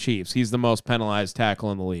the Chiefs. He's the most penalized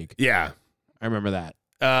tackle in the league. Yeah. I remember that.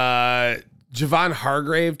 Javon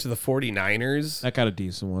Hargrave to the 49ers. That got a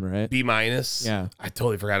decent one, right? B-. Yeah. I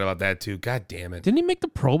totally forgot about that too. God damn it. Didn't he make the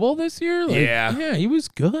Pro Bowl this year? Like, Yeah. Yeah, he was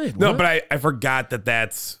good. No, What? but I forgot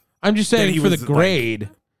that's I'm just that saying he for the was, grade,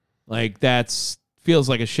 like that's feels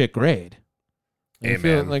like a shit grade. Hey, I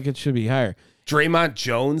feel man. like it should be higher. Draymond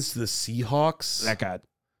Jones to the Seahawks. That got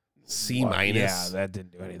C-. Yeah, that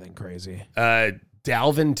didn't do anything crazy.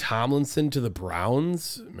 Dalvin Tomlinson to the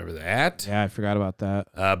Browns. Remember that? Yeah, I forgot about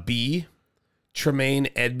that. B. Tremaine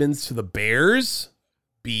Edmonds to the Bears.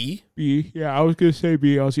 B. B. Yeah, I was gonna say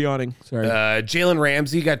B. I was yawning. Sorry. Jalen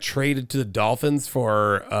Ramsey got traded to the Dolphins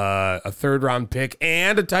for a 3rd-round pick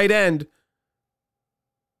and a tight end.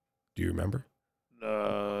 Do you remember?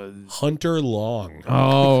 Hunter Long.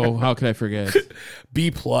 Oh, how could I forget? B+.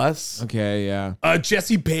 Okay, yeah,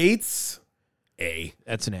 Jesse Bates. A.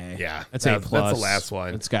 that's an A. Yeah, that's that- A plus. that's the last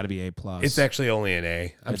one. It's got to be A plus. It's actually only an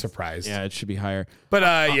A. I'm surprised. Yeah, it should be higher. But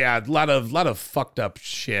yeah, a lot of fucked up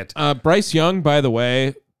shit. Bryce Young, by the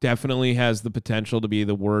way, definitely has the potential to be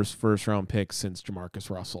the worst 1st-round pick since Jamarcus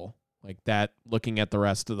Russell. Like that. Looking at the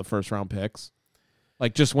rest of the 1st-round picks,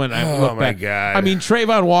 like just when I look my back, God. I mean,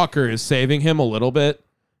 Trayvon Walker is saving him a little bit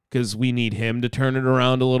because we need him to turn it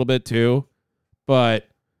around a little bit too. But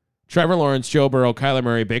Trevor Lawrence, Joe Burrow, Kyler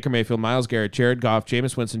Murray, Baker Mayfield, Myles Garrett, Jared Goff,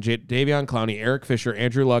 Jameis Winston, Davion Clowney, Eric Fisher,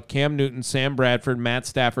 Andrew Luck, Cam Newton, Sam Bradford, Matt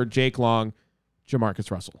Stafford, Jake Long, Jamarcus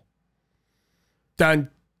Russell. Dun,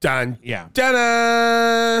 dun, Yeah.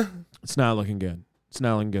 da-da. It's not looking good. It's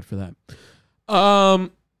not looking good for that.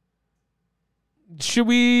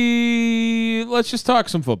 Let's just talk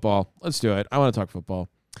some football. Let's do it. I want to talk football.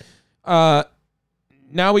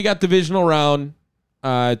 Now we got divisional round.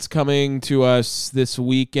 It's coming to us this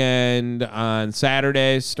weekend on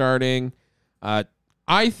Saturday starting.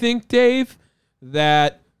 I think, Dave,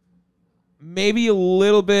 that maybe a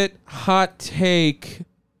little bit hot take.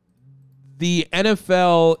 The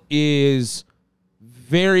NFL is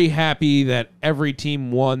very happy that every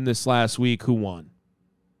team won this last week who won.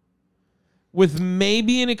 With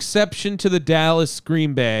maybe an exception to the Dallas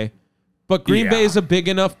Green Bay. But Green Bay is a big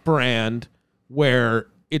enough brand where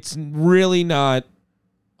it's really not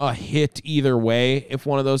a hit either way if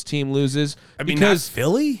one of those teams loses. I mean, not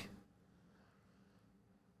Philly?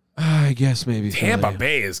 I guess maybe Tampa Philly.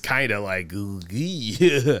 Bay is kind of like,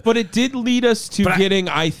 But it did lead us to getting,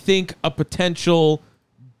 I think, a potential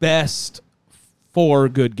best 4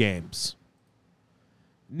 good games.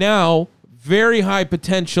 Now, very high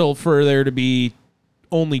potential for there to be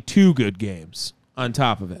only 2 good games on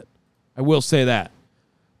top of it. I will say that.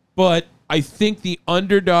 But I think the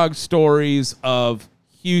underdog stories of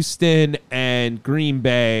Houston and Green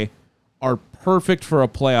Bay are perfect for a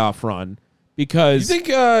playoff run because You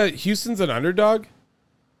think Houston's an underdog?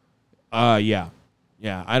 yeah.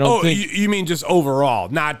 I don't think you mean just overall,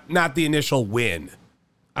 not the initial win.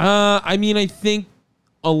 I mean, I think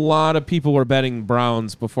a lot of people were betting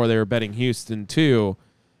Browns before they were betting Houston too.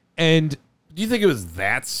 And Do you think it was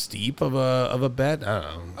that steep of a bet? I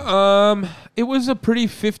don't know. it was a pretty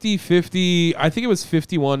 50-50. I think it was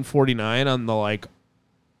 51-49 on the like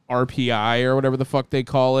RPI or whatever the fuck they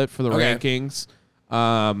call it for the rankings.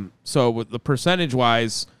 So with the percentage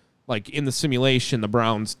wise, like in the simulation, the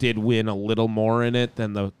Browns did win a little more in it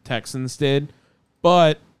than the Texans did.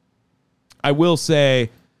 But I will say,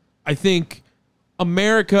 I think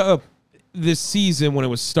America this season when it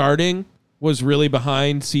was starting was really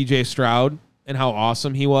behind CJ Stroud and how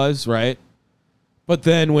awesome he was, right? But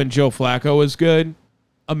then when Joe Flacco was good,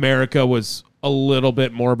 America was a little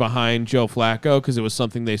bit more behind Joe Flacco because it was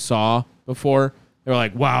something they saw before. They were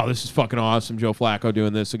like, wow, this is fucking awesome, Joe Flacco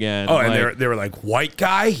doing this again. Oh, and like, they were like, white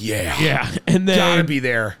guy? Yeah. yeah. And then Gotta be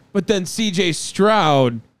there. But then CJ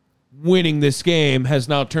Stroud winning this game has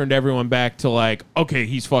now turned everyone back to like, okay,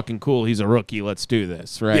 he's fucking cool. He's a rookie. Let's do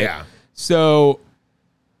this, right? Yeah. So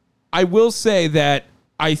I will say that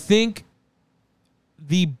I think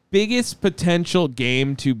the biggest potential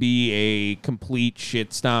game to be a complete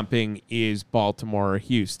shit stomping is Baltimore or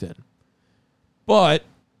Houston. But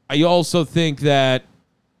I also think that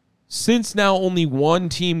since now only one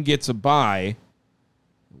team gets a bye,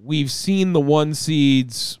 we've seen the 1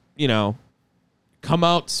 seeds, come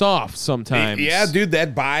out soft sometimes. Yeah, dude,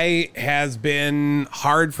 that bye has been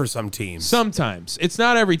hard for some teams. Sometimes. It's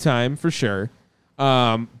not every time, for sure.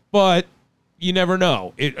 But you never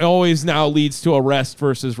know. It always now leads to a rest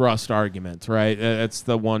versus rust argument, right? That's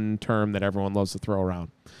the one term that everyone loves to throw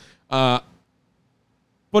around.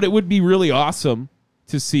 But it would be really awesome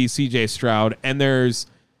to see CJ Stroud, and there's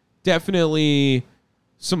definitely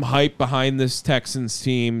some hype behind this Texans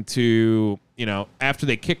team to, after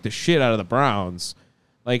they kicked the shit out of the Browns,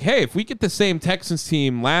 like, hey, if we get the same Texans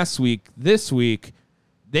team last week, this week,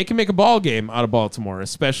 they can make a ball game out of Baltimore,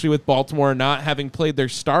 especially with Baltimore not having played their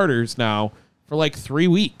starters now for like 3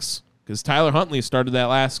 weeks because Tyler Huntley started that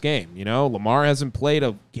last game. Lamar hasn't played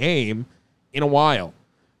a game in a while.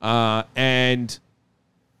 And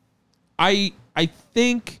I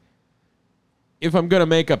think if I'm going to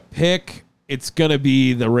make a pick, it's going to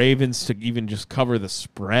be the Ravens to even just cover the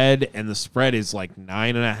spread, and the spread is like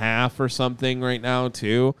 9.5 or something right now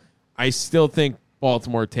too. I still think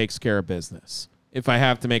Baltimore takes care of business if I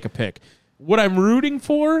have to make a pick. What I'm rooting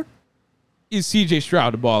for is CJ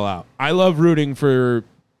Stroud to ball out. I love rooting for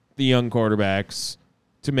the young quarterbacks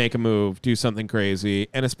to make a move, do something crazy,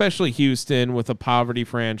 and especially Houston with a poverty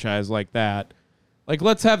franchise like that. Like,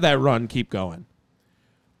 let's have that run keep going.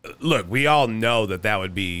 Look, we all know that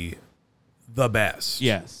would be the best.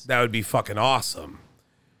 Yes. That would be fucking awesome.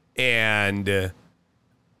 And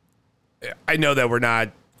I know that we're not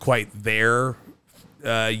quite there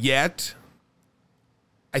yet.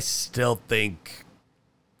 I still think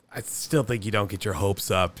you don't get your hopes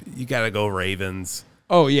up. You got to go Ravens.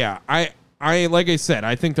 Oh, yeah. I like I said,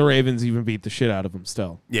 I think the Ravens even beat the shit out of them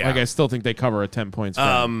still. Yeah. Like, I still think they cover a 10-point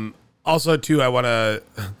spread. Also, too, I want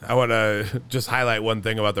to just highlight one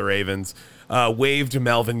thing about the Ravens. Waived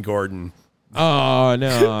Melvin Gordon. Oh,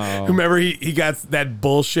 no. Remember he got that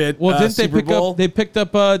bullshit Well, didn't they Super pick Bowl? up? They picked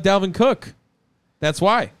up Dalvin Cook. That's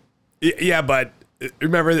why. Yeah, but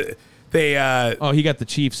remember they he got the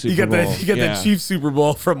Chiefs Super Bowl. He got the Chiefs Super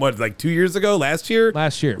Bowl from what, like 2 years ago? Last year.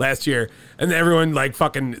 And everyone like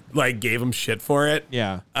fucking like gave him shit for it.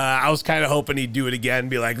 Yeah. I was kind of hoping he'd do it again and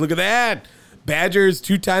be like, look at that. Badgers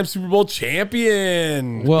 2-time Super Bowl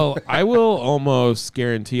champion. Well, I will almost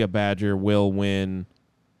guarantee a Badger will win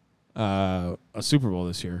a Super Bowl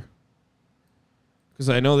this year, because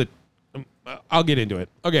I know that I'll get into it.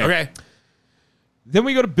 Okay. Then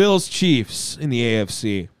we go to Bills Chiefs in the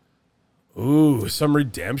AFC. Ooh, some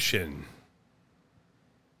redemption.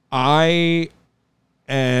 I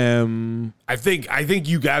think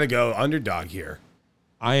you got to go underdog here.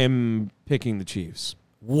 I am picking the Chiefs.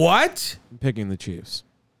 What? I'm picking the Chiefs.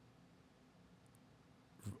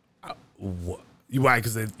 Why?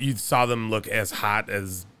 Because you saw them look as hot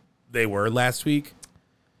as they were last week?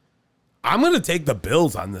 I'm going to take the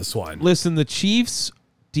Bills on this one. Listen, the Chiefs'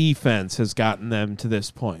 defense has gotten them to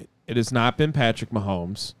this point. It has not been Patrick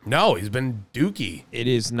Mahomes. No, he's been dookie. It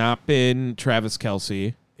has not been Travis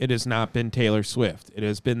Kelce. It has not been Taylor Swift. It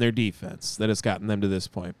has been their defense that has gotten them to this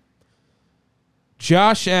point.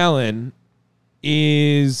 Josh Allen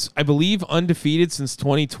is, I believe, undefeated since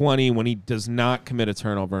 2020 when he does not commit a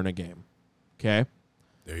turnover in a game. Okay?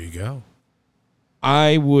 There you go.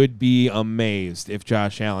 I would be amazed if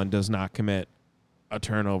Josh Allen does not commit a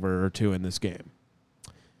turnover or two in this game.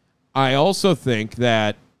 I also think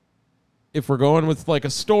that if we're going with like a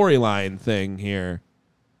storyline thing here,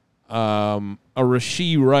 a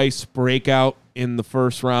Rashee Rice breakout in the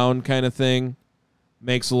first round kind of thing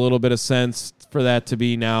makes a little bit of sense for that to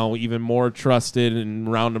be now even more trusted in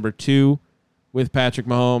round number 2 with Patrick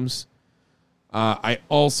Mahomes. I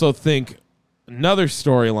also think another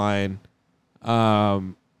storyline,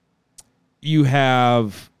 you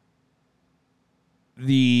have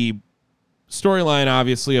the storyline,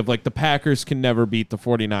 obviously, of like the Packers can never beat the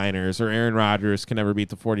 49ers or Aaron Rodgers can never beat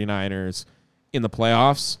the 49ers in the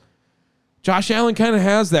playoffs. Josh Allen kind of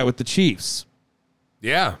has that with the Chiefs.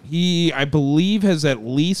 Yeah. He, I believe, has at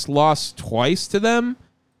least lost twice to them,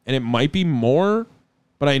 and it might be more,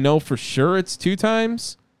 but I know for sure it's 2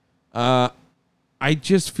 times. I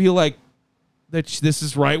just feel like that this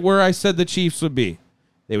is right where I said the Chiefs would be.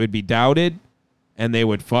 They would be doubted, and they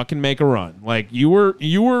would fucking make a run. Like, you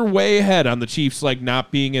were way ahead on the Chiefs, like, not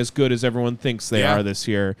being as good as everyone thinks they are this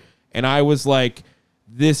year. And I was like,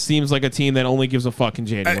 this seems like a team that only gives a fuck in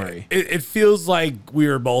January. It feels like we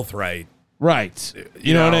were both right. Right.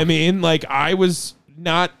 You know what I mean? Like, I was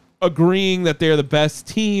not agreeing that they're the best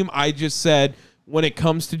team. I just said, when it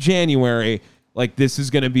comes to January, like, this is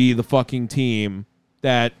going to be the fucking team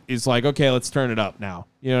that is like, okay, let's turn it up now.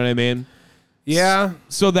 You know what I mean? Yeah.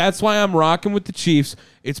 So that's why I'm rocking with the Chiefs.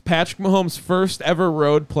 It's Patrick Mahomes' first ever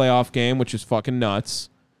road playoff game, which is fucking nuts.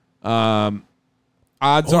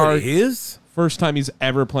 Odds are it is? first time he's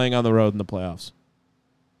ever playing on the road in the playoffs.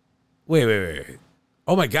 Wait.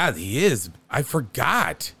 Oh my God, he is. I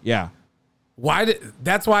forgot. Yeah.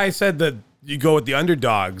 That's why I said that you go with the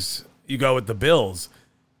underdogs. You go with the Bills.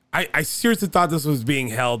 I seriously thought this was being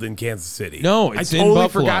held in Kansas City. No, it's I in totally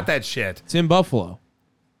Buffalo. forgot that shit. It's in Buffalo.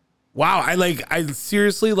 Wow, I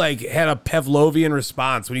seriously had a Pavlovian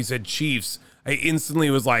response when he said Chiefs. I instantly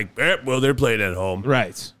was like, well, they're playing at home.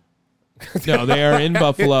 Right. No, they are in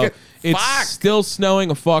Buffalo. It's Fuck. still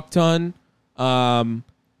snowing a fuck ton.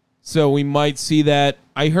 So we might see that.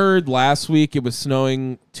 I heard last week it was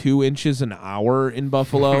snowing 2 inches an hour in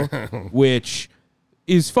Buffalo, which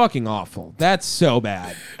is fucking awful. That's so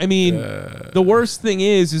bad. I mean, the worst thing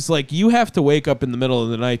is like you have to wake up in the middle of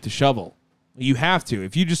the night to shovel. You have to.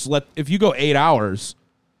 If you go 8 hours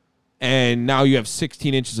and now you have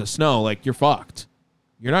 16 inches of snow, like you're fucked.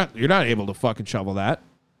 You're not able to fucking shovel that.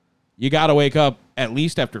 You got to wake up at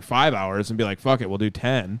least after 5 hours and be like, fuck it, we'll do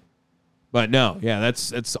 10. But no, yeah,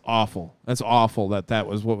 that's awful. That's awful that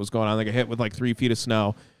was what was going on. They got hit with like 3 feet of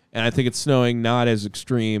snow, and I think it's snowing not as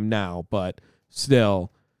extreme now, but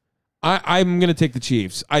still, I'm going to take the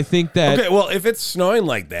Chiefs. I think that... Okay, well, if it's snowing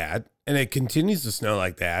like that, and it continues to snow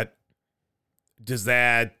like that, does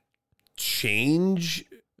that change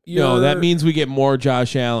No, that means we get more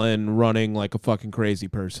Josh Allen running like a fucking crazy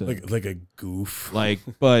person. like a goof.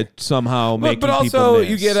 But somehow making but also people miss.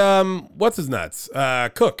 you get what's his nuts?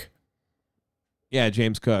 Cook. Yeah,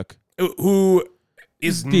 James Cook. Who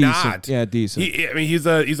is Decent. not. Yeah, decent. He's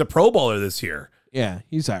a Pro Bowler this year. Yeah,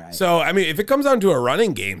 he's all right. So, I mean, if it comes down to a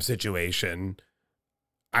running game situation,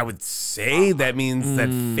 I would say that means that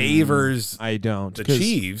favors I don't. the 'Cause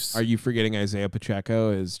Chiefs. Are you forgetting Isaiah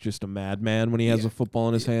Pacheco is just a madman when he has a football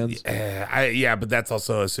in his hands? But that's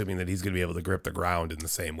also assuming that he's going to be able to grip the ground in the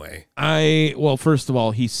same way. Well, first of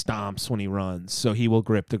all, he stomps when he runs, so he will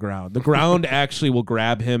grip the ground. The ground actually will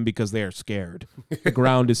grab him because they are scared. The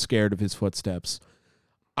ground is scared of his footsteps.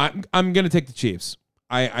 I'm going to take the Chiefs.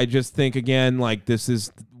 I just think, again, like this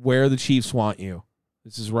is where the Chiefs want you.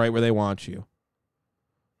 This is right where they want you.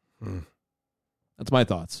 That's my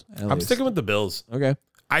thoughts. I'm sticking with the Bills. Okay.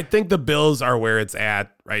 I think the Bills are where it's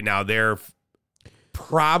at right now. They're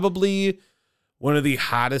probably one of the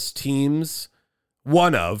hottest teams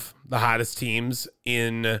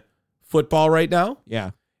in football right now.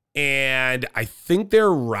 Yeah. And I think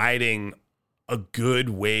they're riding a good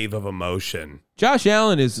wave of emotion. Josh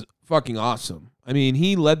Allen is fucking awesome. I mean,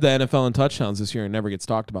 he led the NFL in touchdowns this year and never gets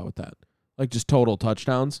talked about with that. Like just total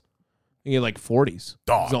touchdowns. He had like 40s.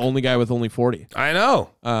 Dog. He's the only guy with only 40. I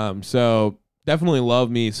know. So definitely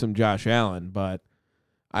love me some Josh Allen, but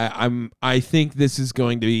I think this is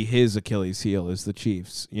going to be his Achilles heel is the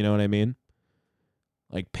Chiefs. You know what I mean?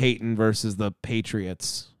 Like Peyton versus the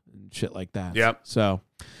Patriots and shit like that. Yep. So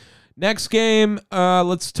next game,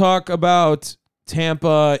 let's talk about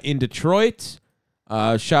Tampa in Detroit.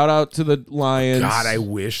 Shout out to the Lions. God, I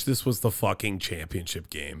wish this was the fucking championship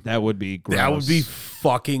game. That would be gross. That would be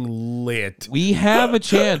fucking lit. We have a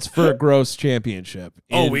chance for a gross championship.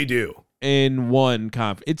 We do. In one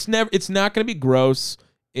conference. It's not going to be gross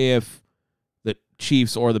if the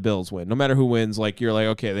Chiefs or the Bills win. No matter who wins, like you're like,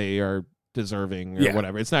 okay, they are deserving or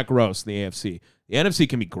whatever. It's not gross in the AFC. The NFC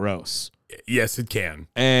can be gross. Yes, it can.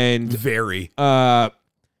 And very. I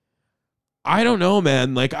don't know,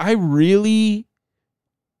 man. Like I don't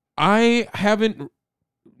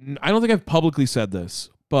think I've publicly said this,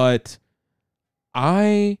 but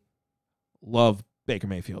I love Baker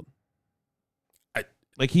Mayfield.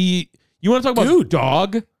 You want to talk about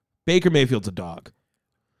dog? Baker Mayfield's a dog.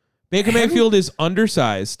 Baker Mayfield is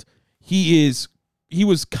undersized. He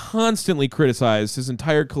was constantly criticized his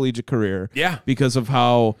entire collegiate career. Yeah. Because of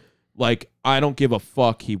how I don't give a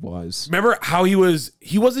fuck he was. Remember how he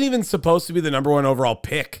wasn't even supposed to be the number 1 overall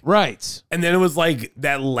pick. Right. And then it was like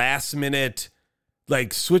that last minute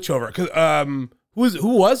switch over. Cause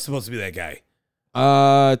who was supposed to be that guy?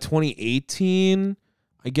 2018.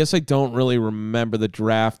 I guess I don't really remember the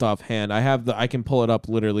draft offhand. I can pull it up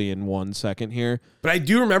literally in 1 second here. But I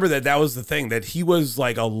do remember that was the thing, that he was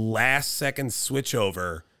like a last second switch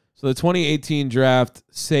over. So the 2018 draft,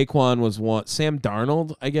 Saquon was one. Sam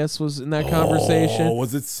Darnold, I guess, was in that conversation. Oh,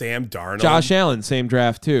 was it Sam Darnold? Josh Allen, same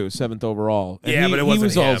draft too, 7th overall. And Yeah, but it wasn't he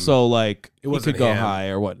was him. also like, It he wasn't could go him. high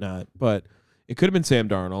or whatnot, but it could have been Sam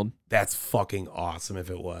Darnold. That's fucking awesome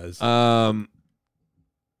if it was. Anyway,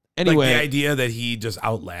 like the idea that he just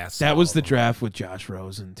outlasts. that all was of the them. draft with Josh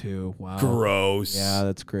Rosen too. Wow. Gross. Yeah,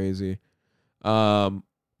 that's crazy.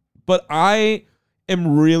 But I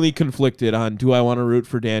am really conflicted on, do I want to root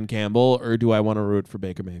for Dan Campbell or do I want to root for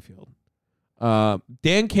Baker Mayfield?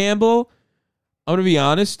 Dan Campbell, I'm going to be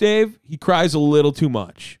honest, Dave, he cries a little too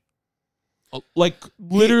much. Like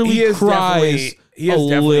literally he is cries he is a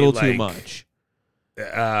definitely, little like, too much.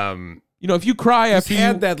 You know, if you cry after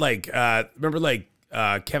had you, that like remember like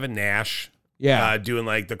Kevin Nash doing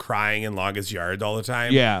like the crying in Longest Yard all the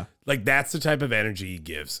time. Yeah. Like that's the type of energy he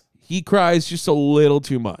gives. He cries just a little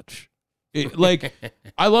too much. Like,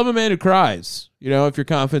 I love a man who cries, you know, if you're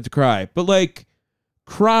confident to cry. But, like,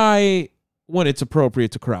 cry when it's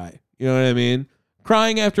appropriate to cry. You know what I mean?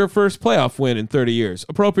 Crying after a first playoff win in 30 years.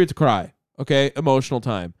 Appropriate to cry. Okay? Emotional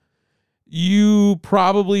time. You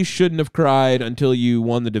probably shouldn't have cried until you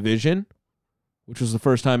won the division, which was the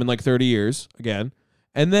first time in, like, 30 years, again.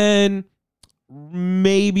 And then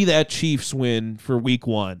maybe that Chiefs win for week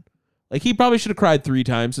 1. Like, he probably should have cried 3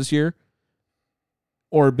 times this year.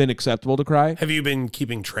 Or been acceptable to cry. Have you been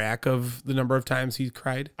keeping track of the number of times he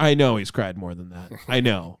cried? I know he's cried more than that. I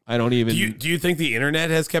know. I don't even. Do you think the internet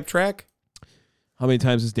has kept track? How many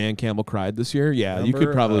times has Dan Campbell cried this year? Yeah, you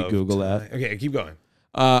could probably Google that. Okay, keep going.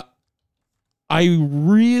 I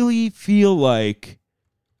really feel like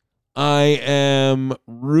I am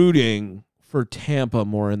rooting for Tampa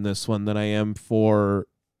more in this one than I am for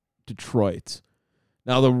Detroit.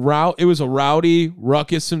 Now it was a rowdy,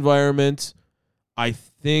 ruckus environment. I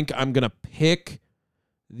think I'm going to pick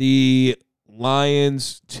the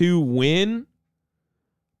Lions to win,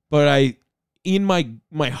 but in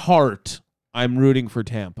my heart, I'm rooting for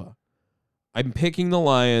Tampa. I'm picking the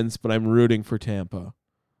Lions, but I'm rooting for Tampa.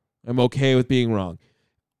 I'm okay with being wrong.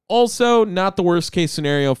 Also, not the worst case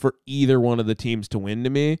scenario for either one of the teams to win to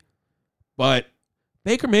me, but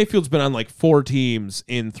Baker Mayfield's been on like 4 teams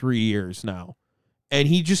in 3 years now. And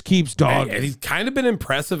he just keeps dogging. And he's kind of been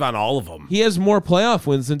impressive on all of them. He has more playoff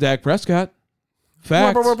wins than Dak Prescott.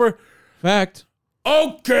 Fact. Fact.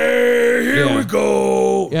 Okay, here we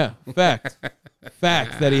go. Yeah, fact.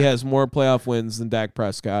 Fact that he has more playoff wins than Dak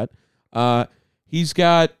Prescott. He's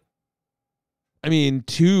got,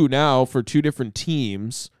 2 now for 2 different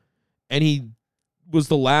teams. And he was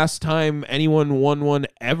the last time anyone won one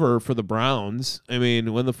ever for the Browns.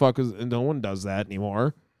 When the fuck is, no one does that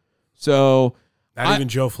anymore. So... Not even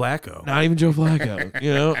Joe Flacco. Not even Joe Flacco.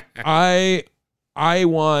 You know, I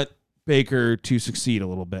want Baker to succeed a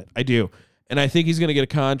little bit. I do. And I think he's going to get a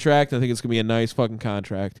contract. I think it's going to be a nice fucking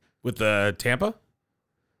contract. With the Tampa?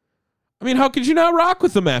 How could you not rock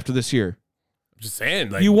with them after this year? I'm just saying.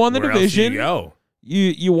 Like, you won the where else do division. you go?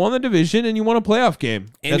 You won the division and you won a playoff game.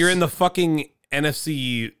 And you're in the fucking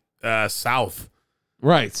NFC South.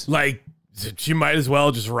 Right. Like, you might as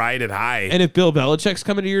well just ride it high. And if Bill Belichick's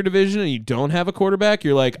coming to your division and you don't have a quarterback,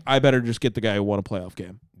 you're like, I better just get the guy who won a playoff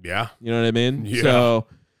game. Yeah. You know what I mean? Yeah. So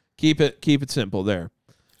keep it simple there.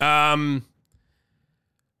 Wow,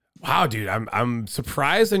 dude, I'm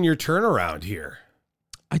surprised on your turnaround here.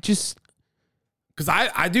 Because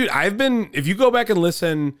I've been, if you go back and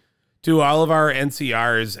listen to all of our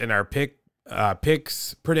NCRs and our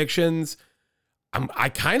picks predictions, I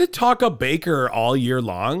kind of talk up Baker all year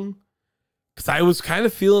long. Because I was kind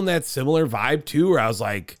of feeling that similar vibe too, where I was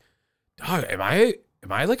like, dog, am I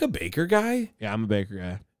like a Baker guy? Yeah, I'm a Baker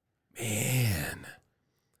guy. Man.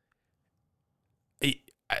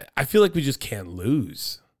 I feel like we just can't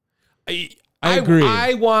lose. I agree.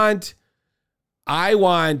 I want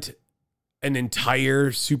an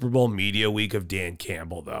entire Super Bowl media week of Dan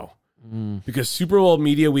Campbell, though. Because Super Bowl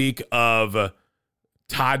media week of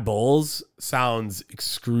Todd Bowles sounds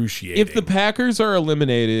excruciating. If the Packers are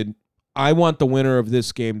eliminated, I want the winner of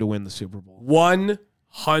this game to win the Super Bowl.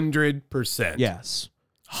 100%. Yes.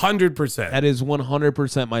 100%. That is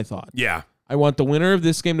 100% my thought. Yeah. I want the winner of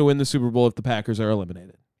this game to win the Super Bowl if the Packers are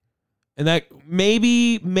eliminated. And that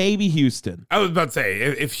maybe Houston. I was about to say,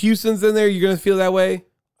 if Houston's in there, you're going to feel that way?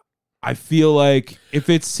 I feel like if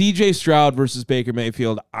it's CJ Stroud versus Baker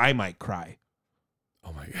Mayfield, I might cry.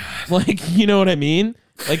 Oh my God. Like, you know what I mean?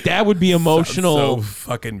 Like that would be emotional. So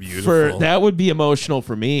fucking beautiful. That would be emotional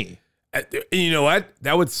for me. You know what?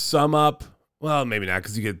 That would sum up, well, maybe not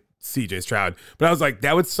because you get CJ Stroud, but I was like,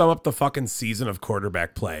 that would sum up the fucking season of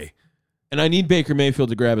quarterback play. And I need Baker Mayfield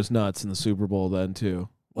to grab his nuts in the Super Bowl then too.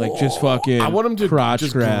 Like just fucking I want him to crotch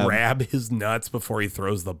just grab his nuts before he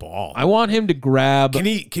throws the ball. I want him to grab. Can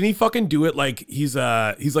he fucking do it like he's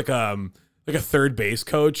like a third base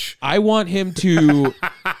coach? I want him to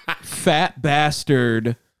fat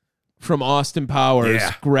bastard from Austin Powers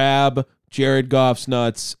grab Jared Goff's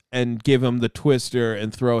nuts and give him the twister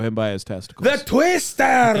and throw him by his testicles. The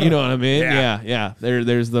twister. You know what I mean? Yeah. Yeah.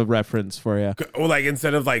 There's the reference for you. Or like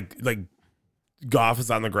instead of like Goff is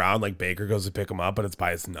on the ground, like Baker goes to pick him up, but it's by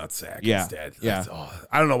his nutsack instead. Yeah.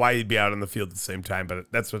 I don't know why he'd be out on the field at the same time, but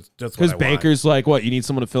that's what because Baker's like, what, you need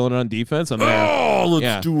someone to fill in on defense? I'm there. Oh,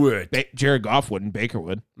 let's do it. Jared Goff wouldn't. Baker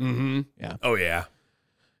would. Mm-hmm. Yeah. Oh yeah.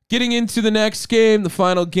 Getting into the next game, the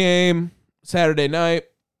final game, Saturday night,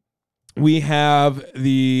 we have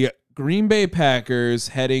the Green Bay Packers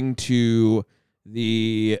heading to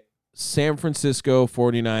the San Francisco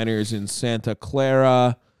 49ers in Santa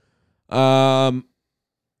Clara. Where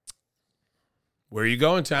are you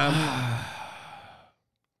going, Tom?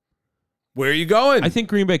 Where are you going? I think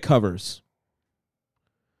Green Bay covers.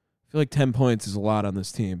 I feel like 10 points is a lot on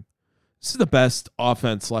this team. This is the best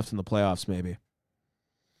offense left in the playoffs, maybe.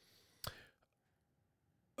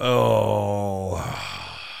 Oh,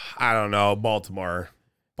 I don't know.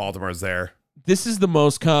 Baltimore's there. This is the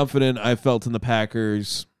most confident I've felt in the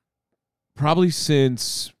Packers probably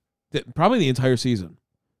since probably the entire season.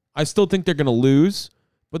 I still think they're going to lose,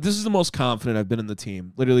 but this is the most confident I've been in the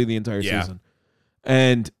team, literally the entire season.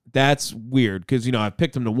 And that's weird because, I've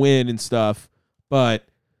picked them to win and stuff, but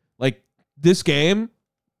like this game,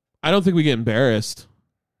 I don't think we get embarrassed.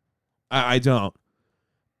 I don't.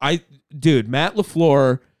 Dude, Matt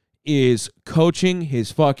LaFleur is coaching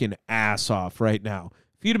his fucking ass off right now.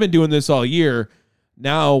 If he'd have been doing this all year,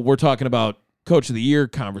 now we're talking about Coach of the Year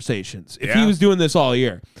conversations. If he was doing this all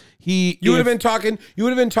year, you would have been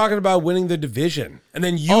talking about winning the division, and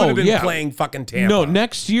then you would have been playing fucking Tampa. No,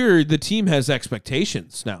 next year the team has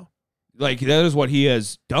expectations now. Like that is what he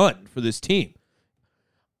has done for this team.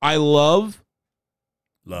 I love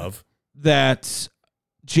that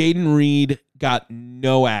Jaden Reed got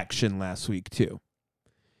no action last week too.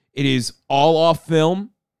 It is all off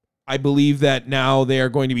film. I believe that now they are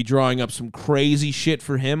going to be drawing up some crazy shit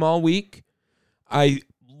for him all week. I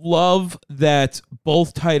love that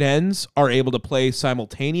both tight ends are able to play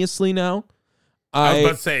simultaneously now. I was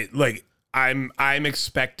about to say, like, I'm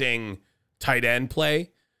expecting tight end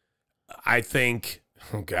play. I think,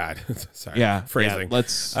 oh God, sorry. Yeah. Phrasing. Yeah,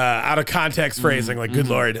 let's out of context phrasing, like, good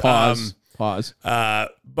Lord. Pause.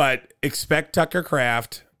 But expect Tucker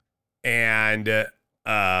Kraft and,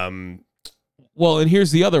 well, and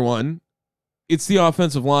here's the other one. It's the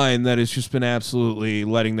offensive line that has just been absolutely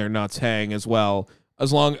letting their nuts hang as well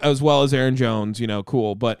as Aaron Jones,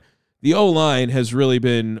 cool. But the O-line has really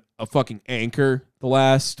been a fucking anchor the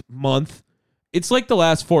last month. It's like the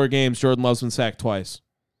last 4 games, Jordan Love's been sacked twice.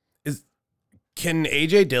 Can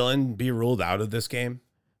A.J. Dillon be ruled out of this game?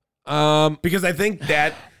 Because I think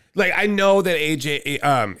that, like, I know that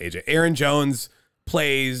Aaron Jones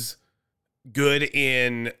plays good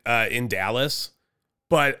in Dallas,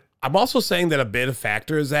 but I'm also saying that a bit of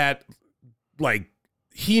factor is that, like,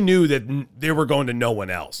 he knew that they were going to no one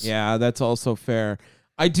else. Yeah, that's also fair.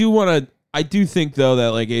 I do think though that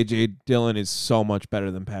like AJ Dillon is so much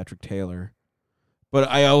better than Patrick Taylor. But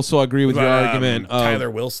I also agree with your argument of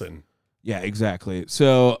Tyler Wilson. Yeah, exactly.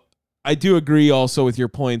 So I do agree also with your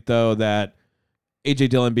point though that AJ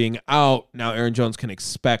Dillon being out, now Aaron Jones can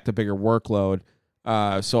expect a bigger workload.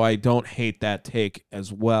 So I don't hate that take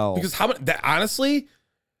as well. Because honestly,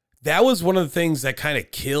 that was one of the things that kind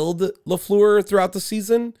of killed LaFleur throughout the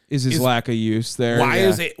season. Is his lack of use there?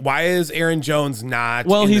 Why is Aaron Jones not?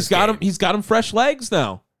 Well, he's got him fresh legs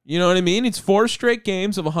now. You know what I mean? It's 4 straight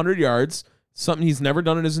games of 100 yards, something he's never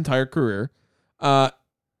done in his entire career.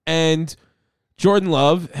 And Jordan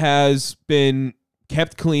Love has been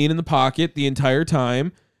kept clean in the pocket the entire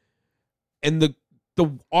time. And the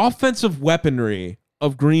offensive weaponry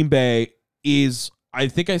of Green Bay is, I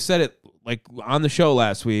think I said it like on the show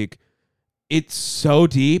last week, it's so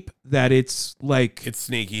deep that it's like it's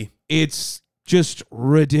sneaky. It's just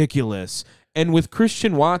ridiculous. And with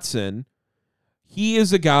Christian Watson, he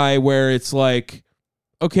is a guy where it's like,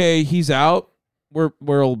 okay, he's out,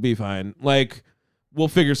 we'll be fine. Like, we'll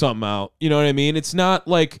figure something out. You know what I mean? It's not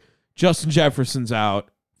like Justin Jefferson's out.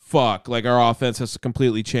 Fuck, like our offense has to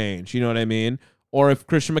completely change. You know what I mean? Or if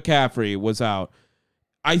Christian McCaffrey was out.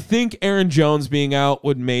 I think Aaron Jones being out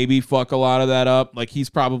would maybe fuck a lot of that up. Like,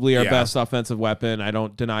 he's probably our best offensive weapon. I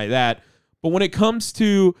don't deny that. But when it comes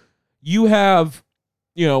to, you have,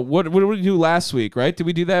 what did we do last week, right? Did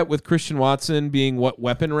we do that with Christian Watson being, what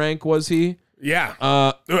weapon rank was he?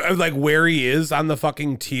 Yeah. Like where he is on the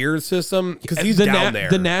fucking tier system, because he's down there.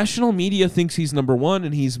 The national media thinks he's number 1,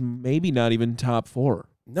 and he's maybe not even top 4.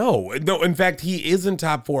 No. In fact, he is in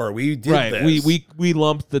top 4. We did this. We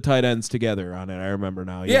lumped the tight ends together on it. I remember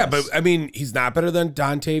now. Yeah, yes. but I mean, he's not better than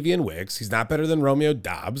Dontavian Wicks. He's not better than Romeo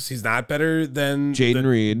Dobbs. He's not better than Jaden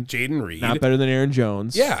Reed. Not better than Aaron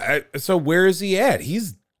Jones. Yeah. So where is he at?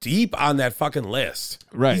 He's deep on that fucking list.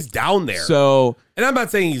 Right. He's down there. So, and I'm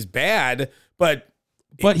not saying he's bad, but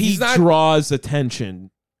he draws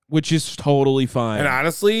attention, which is totally fine. And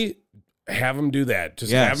honestly, have him do that.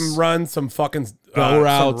 Just have him run some fucking go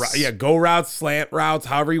routes. Go routes, slant routes,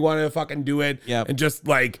 however you want to fucking do it. Yep. And just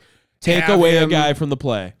like take away a guy from the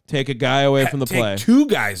play. Take a guy away from the play. Take 2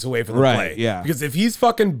 guys away from the play. Yeah. Because if he's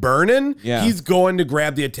fucking burning, he's going to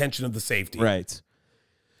grab the attention of the safety. Right.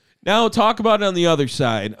 Now, talk about it on the other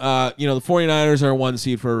side. The 49ers are a 1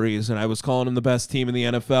 seed for a reason. I was calling them the best team in the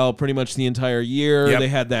NFL pretty much the entire year. Yep. They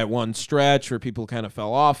had that one stretch where people kind of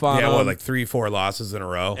fell off on them. Yeah, like 3-4 losses in a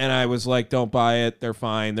row. And I was like, don't buy it. They're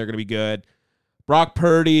fine. They're going to be good. Brock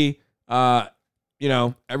Purdy,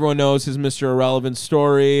 everyone knows his Mr. Irrelevant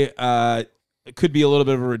story. It could be a little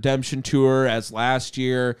bit of a redemption tour, as last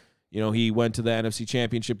year, he went to the NFC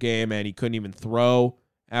Championship game and he couldn't even throw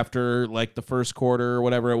after like the first quarter or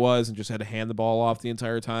whatever it was, and just had to hand the ball off the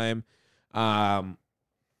entire time.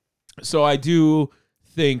 So I do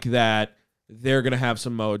think that they're going to have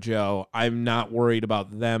some mojo. I'm not worried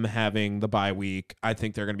about them having the bye week. I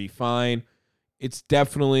think they're going to be fine. It's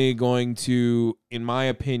definitely going to, in my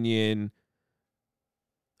opinion,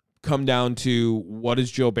 come down to what does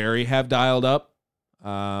Joe Barry have dialed up.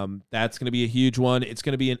 That's going to be a huge one. It's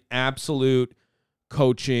going to be an absolute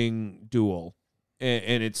coaching duel.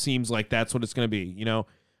 And it seems like that's what it's going to be.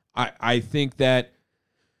 I think that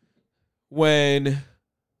when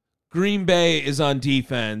Green Bay is on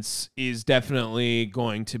defense is definitely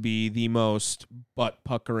going to be the most butt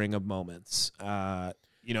puckering of moments. I'm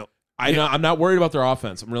not worried about their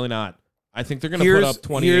offense. I'm really not. I think they're going to put up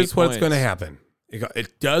 28 Here's what's points. going to happen.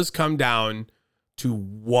 It does come down to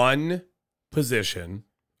one position,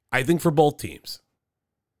 I think, for both teams.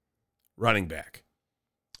 Running back.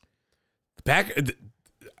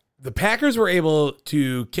 The Packers were able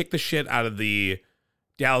to kick the shit out of the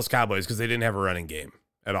Dallas Cowboys because they didn't have a running game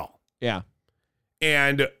at all. Yeah.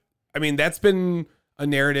 And I mean, that's been a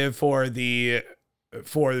narrative for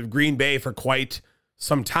Green Bay for quite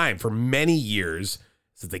some time, for many years,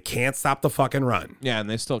 is that they can't stop the fucking run. Yeah, and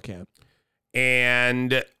they still can't.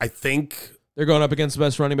 And I think they're going up against the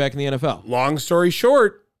best running back in the NFL. Long story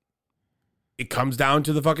short, it comes down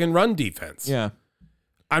to the fucking run defense. Yeah.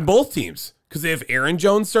 On both teams. Because if Aaron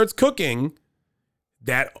Jones starts cooking,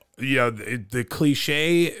 that, the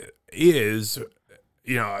cliche is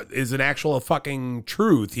an actual fucking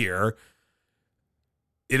truth here.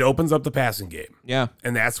 It opens up the passing game. Yeah.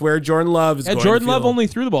 And that's where Jordan Love is going to Jordan Love only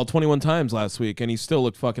threw the ball 21 times last week, and he still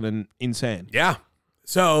looked fucking insane. Yeah.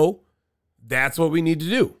 So that's what we need to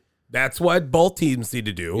do. That's what both teams need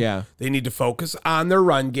to do. Yeah. They need to focus on their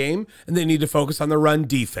run game, and they need to focus on the run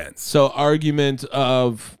defense. So argument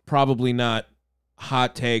of probably not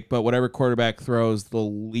hot take, but whatever quarterback throws the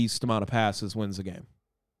least amount of passes wins the game.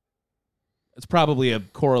 It's probably a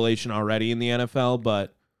correlation already in the NFL,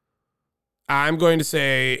 but I'm going to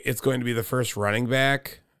say it's going to be the first running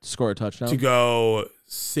back score a touchdown to go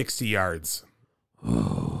 60 yards.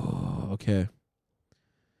 Oh, okay.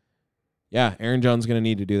 Yeah, Aaron Jones is going to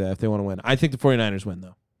need to do that if they want to win. I think the 49ers win,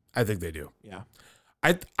 though. I think they do. Yeah.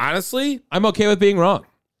 Honestly, I'm okay with being wrong.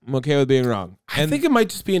 I think it might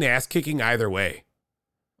just be an ass kicking either way.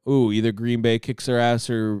 Ooh, either Green Bay kicks their ass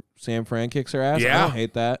or San Fran kicks their ass. Yeah. I don't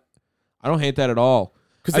hate that. At all.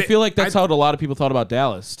 I feel like that's how a lot of people thought about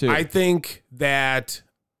Dallas, too. I think that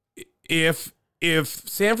if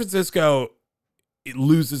San Francisco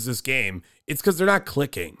loses this game, it's because they're not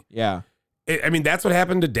clicking. Yeah. I mean, that's what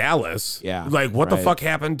happened to Dallas. Yeah. Like, what the fuck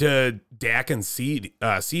happened to Dak and CD?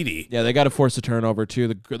 Yeah, they got to force a turnover, too.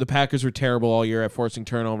 The Packers were terrible all year at forcing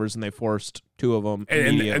turnovers, and they forced 2 of them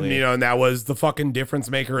immediately. And that was the fucking difference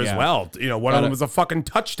maker as well. One of them was a fucking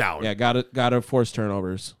touchdown. Yeah, got to force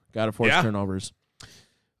turnovers. Turnovers.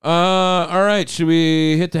 All right, should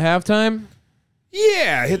we hit the halftime?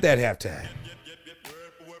 Yeah, hit that halftime.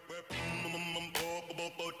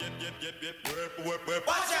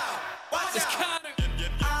 Watch out!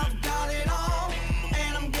 I've got it all,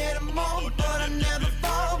 and I'm getting more, but I never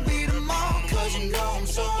fall, beat them all, 'cause I'm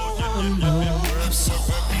so humble.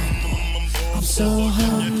 I'm so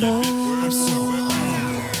humble.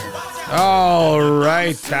 All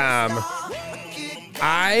right, Tom.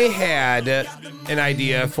 I had an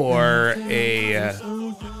idea for a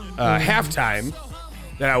halftime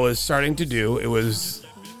that I was starting to do. It was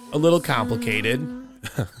a little complicated,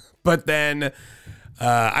 but then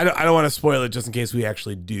I don't want to spoil it just in case we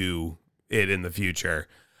actually do it in the future.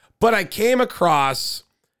 But I came across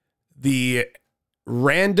the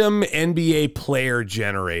random NBA player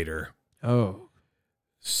generator. Oh,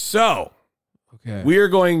 So okay. we are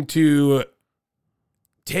going to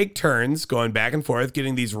take turns going back and forth,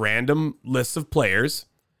 getting these random lists of players,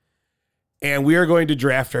 and we are going to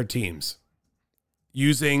draft our teams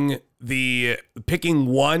using picking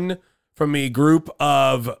one from a group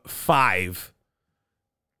of 5.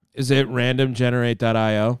 Is it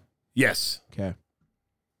randomgenerate.io? Yes. Okay.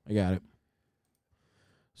 I got it.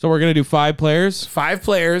 So we're going to do 5 players? 5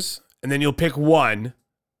 players, and then you'll pick one,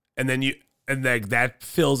 and then that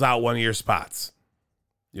fills out one of your spots.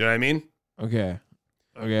 You know what I mean? Okay.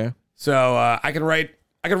 Okay. So I can write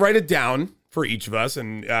it down for each of us,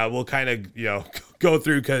 and we'll kind of go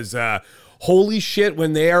through because holy shit,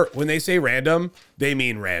 when they say random, they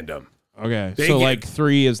mean random. Okay. So like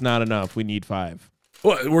 3 is not enough. We need 5.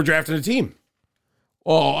 Well, we're drafting a team.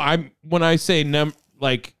 Oh, when I say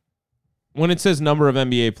when it says number of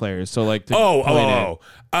NBA players, so like I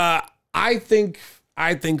think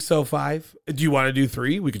so 5. Do you want to do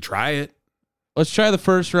 3? We could try it. Let's try the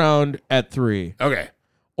first round at 3. Okay.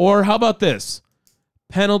 Or how about this?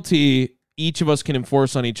 Penalty each of us can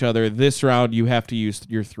enforce on each other. This round you have to use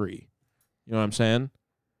your 3. You know what I'm saying?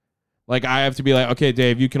 Like I have to be like, okay,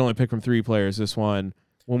 Dave, you can only pick from 3 players this one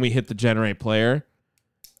when we hit the generate player.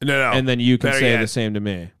 No. And then you can say yet, the same to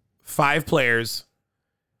me. 5 players.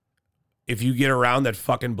 If you get a round that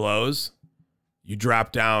fucking blows, you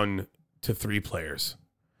drop down to 3 players.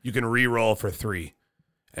 You can re-roll for 3.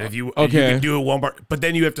 And if you can do it one more, but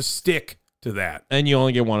then you have to stick to that. And you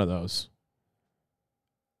only get one of those.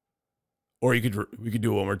 Or we could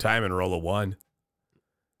do it one more time and roll a 1.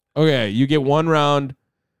 Okay, you get one round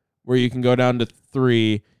where you can go down to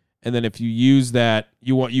 3, and then if you use that,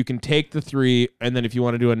 you can take the 3, and then if you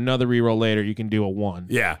want to do another reroll later, you can do a 1.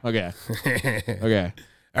 Yeah. Okay. Okay.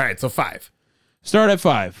 All right, so 5. Start at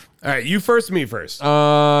 5. All right, you first, me first.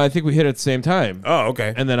 I think we hit it at the same time. Oh,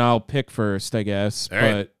 okay. And then I'll pick first, I guess. All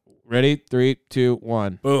right. But ready? 3, 2,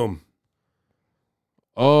 1. Boom.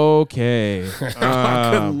 Okay.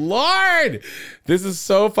 Good Lord. This is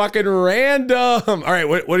so fucking random. All right,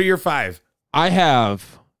 what are your 5? I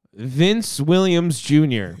have Vince Williams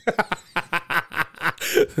Jr.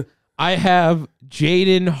 I have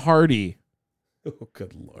Jaden Hardy. Oh,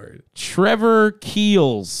 good Lord. Trevor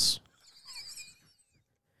Keels.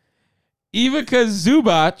 Ivica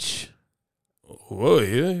Zubac. Whoa,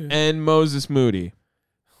 yeah. And Moses Moody.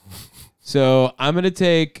 So I'm going to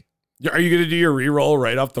take... Are you going to do your re-roll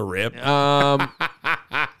right off the rip? I'm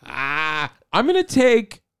going to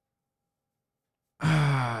take...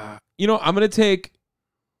 I'm going to take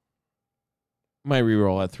my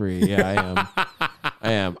re-roll at 3. Yeah,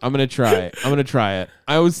 I am. I'm going to try it.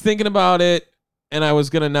 I was thinking about it, and I was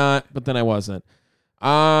going to not, but then I wasn't.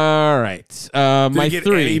 All right. Did My it get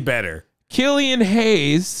 3. any better? Killian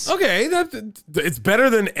Hayes. Okay, it's better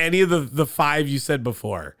than any of the 5 you said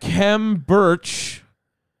before. Kem Birch.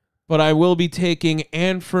 But I will be taking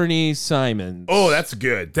Anthony Simons. Oh, that's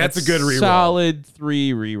good. That's a good reroll. Solid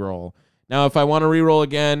 3 reroll. Now, if I want to reroll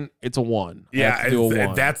again, it's a 1. Yeah,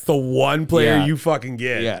 that's the one player you fucking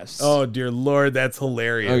get. Yes. Oh, dear Lord, that's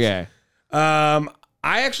hilarious. Okay. I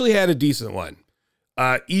actually had a decent one.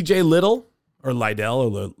 EJ Little or Liddell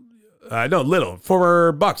or Little,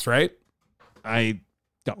 former Bucks, right? I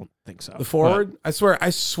don't think so. The forward? I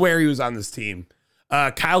swear he was on this team.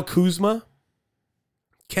 Kyle Kuzma,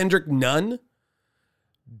 Kendrick Nunn,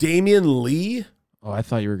 Damian Lee. Oh, I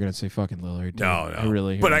thought you were going to say fucking Lillard. No. I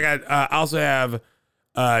really. But I also have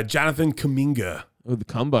Jonathan Kuminga. Oh, the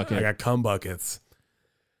cum bucket. I got cum buckets.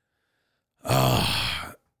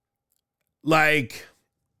 Like,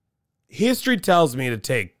 history tells me to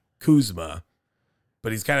take Kuzma,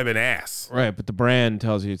 but he's kind of an ass. Right, but the brand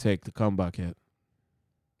tells you to take the cum bucket.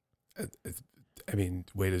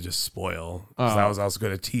 Way to just spoil. Because I was also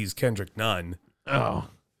going to tease Kendrick Nunn. Oh.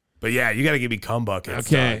 But yeah, you got to give me cum buckets.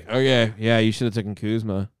 Okay. Dog. Okay. Yeah, you should have taken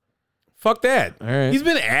Kuzma. Fuck that. All right. He's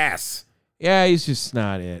been ass. Yeah, he's just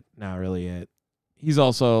not it. Not really it. He's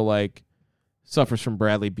also like suffers from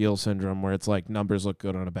Bradley Beal syndrome where it's like numbers look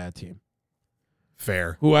good on a bad team.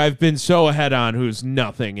 Fair. Who I've been so ahead on, who's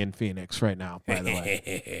nothing in Phoenix right now, by the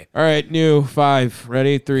way. All right, new 5.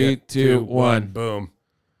 Ready? 3, 2, 1. Boom.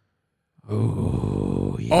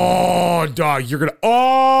 Oh, yeah. Oh, dog.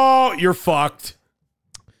 You're fucked.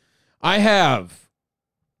 I have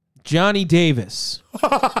Johnny Davis.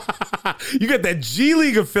 You got that G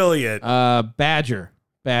League affiliate. Badger.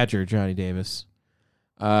 Badger, Johnny Davis.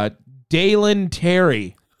 Dalen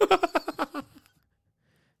Terry.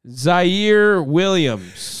 Zaire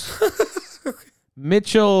Williams.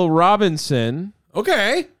 Mitchell Robinson.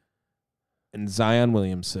 Okay. And Zion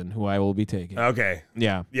Williamson, who I will be taking. Okay.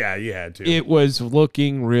 Yeah. Yeah, you had to. It was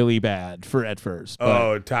looking really bad for at first. But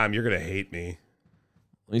Oh, Tom, you're going to hate me.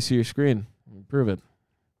 let me see your screen. Prove it.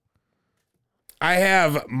 I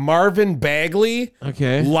have Marvin Bagley,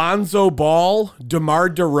 Okay. Lonzo Ball, DeMar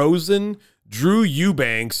DeRozan, Drew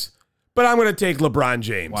Eubanks, but I'm going to take LeBron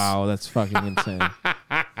James. Wow, that's fucking insane.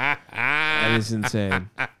 That is insane.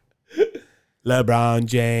 LeBron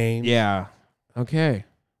James. Yeah. Okay.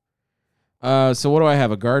 So what do I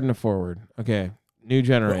have? A guard and a forward. Okay. New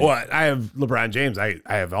generation. What? I have LeBron James. I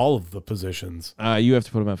have all of the positions. You have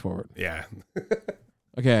to put him at forward. Yeah.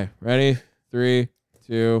 Okay. Ready? 3,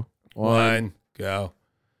 2, 1. Go.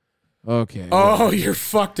 Okay. Oh, you're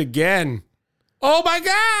fucked again. Oh my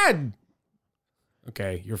God.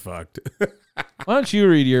 Okay, you're fucked. Why don't you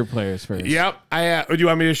read your players first? Yep. Do you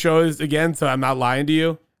want me to show this again so I'm not lying to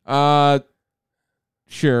you?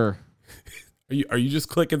 Sure. Are you just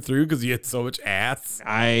clicking through because you had so much ass?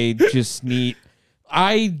 I just need.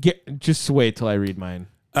 Just wait till I read mine.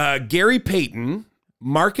 Gary Payton,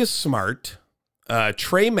 Marcus Smart,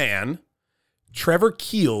 Trey Mann, Trevor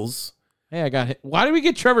Keels. Hey, I got hit. Why did we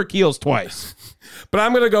get Trevor Keels twice? But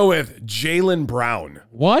I'm going to go with Jaylen Brown.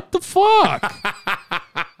 What the fuck?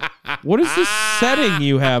 What is this setting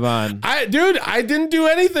you have on? Dude, I didn't do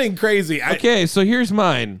anything crazy. Okay, so here's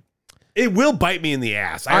mine. It will bite me in the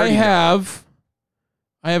ass. I have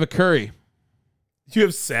a Curry. You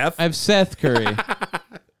have Seth? I have Seth Curry.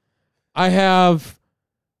 I have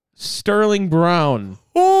Sterling Brown.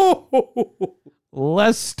 Oh.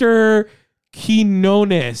 Lester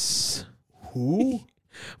Quinones. Who?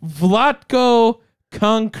 Vlatko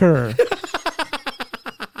Conquer.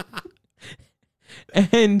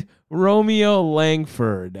 And Romeo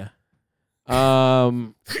Langford.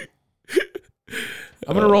 I'm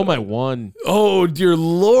going to roll my one. Oh, dear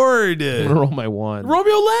Lord. I'm going to roll my one.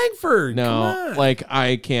 Romeo Langford. No, Come on. like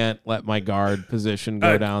I can't let my guard position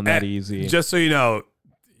go down that easy. Just so you know,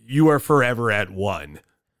 you are forever at 1.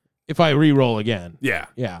 If I re-roll again. Yeah.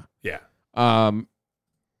 Yeah. Yeah.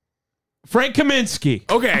 Frank Kaminsky.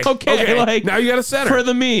 Okay. Okay. Like now you got a center. for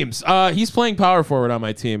the memes. He's playing power forward on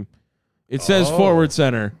my team. It says forward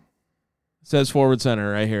center. It says forward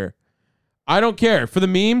center right here. I don't care. For the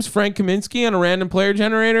memes, Frank Kaminsky on a random player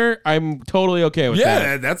generator, I'm totally okay with that.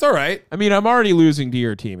 Yeah, that's all right. I mean, I'm already losing to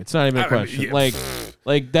your team. It's not even a question.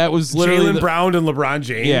 Like that was literally Jaylen Brown and LeBron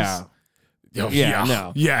James. Yeah. Oh, Yeah,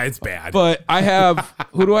 no. Yeah, it's bad. But I have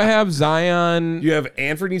who do I have? Zion. You have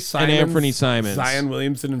Anthony Simons, Zion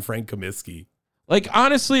Williamson, and Frank Kaminsky. Like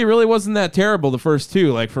honestly, it really wasn't that terrible the first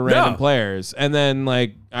two, like for random players. And then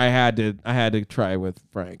like I had to try with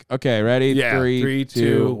Frank. Okay, ready? Yeah. 3,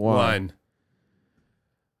 2, 1. 1.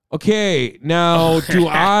 Okay, now do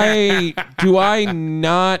I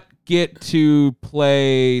not get to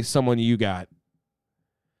play someone you got?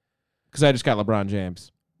 Because I just got LeBron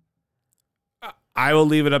James. I will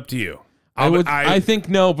leave it up to you. I think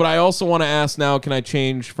no, but I also want to ask now, can I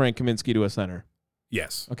change Frank Kaminsky to a center?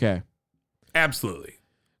 Yes. Okay. Absolutely.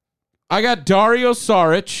 I got Dario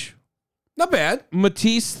Saric, Not bad.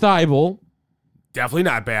 Matisse Thybulle, Definitely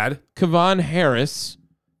not bad. Kevon Harris,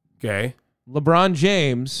 Okay. LeBron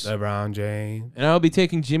James, LeBron James. and I'll be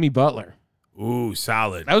taking Jimmy Butler. Ooh,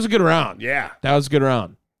 solid. That was a good round. Yeah. That was a good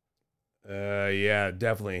round. Yeah,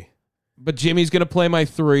 definitely. But Jimmy's going to play my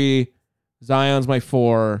 3, Zion's my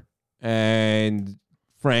 4, and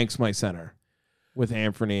Frank's my center with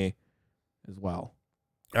Anthony as well.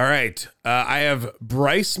 All right. I have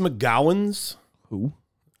Bryce McGowan's. Who?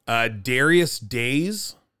 Darius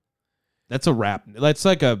Days. That's a rap. That's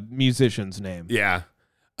like a musician's name. Yeah.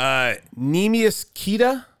 Neemius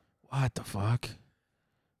Kita. What the fuck?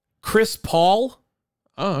 Chris Paul.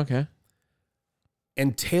 Oh, okay.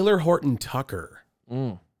 And Taylor Horton Tucker.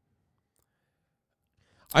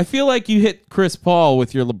 I feel like you hit Chris Paul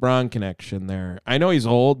with your LeBron connection there. I know he's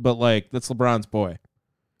old, but like that's LeBron's boy.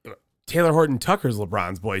 Taylor Horton Tucker's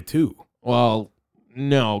LeBron's boy too. Well,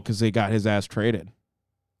 no, because they got his ass traded.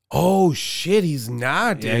 Oh shit, he's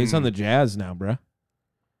not. Yeah, he's on the Jazz now, bruh.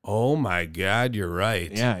 Oh my God, you're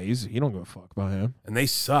right. Yeah, he don't give a fuck about him. And they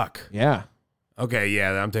suck. Yeah. Okay,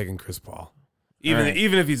 yeah, I'm taking Chris Paul. Right.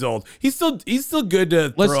 Even if he's old, he's still good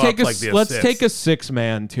to Let's throw take up a like the let's assists. take a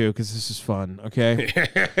 6-man too, because this is fun. Okay.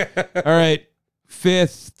 All right.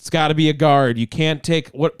 5th, it's got to be a guard. You can't take.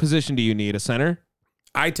 What position do you need? A center?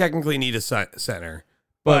 I technically need a center,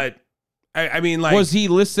 but I mean, like, was he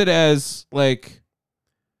listed as like?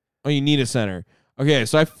 Oh, you need a center. Okay,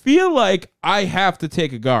 so I feel like I have to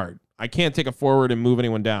take a guard. I can't take a forward and move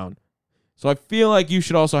anyone down. So I feel like you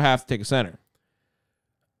should also have to take a center.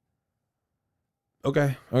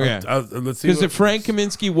 Okay. Okay. Let's see. Because if Frank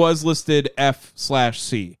Kaminsky was listed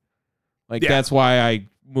F/C, like that's why I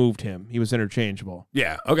moved him. He was interchangeable.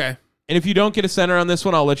 Yeah. Okay. And if you don't get a center on this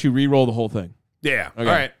one, I'll let you re-roll the whole thing. Yeah.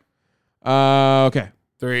 Okay. All right. Okay.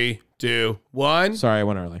 3, 2, 1. Sorry, I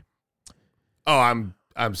went early. Oh,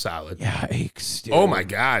 I'm solid. Yikes, dude. Oh my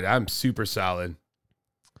God, I'm super solid.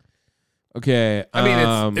 Okay. I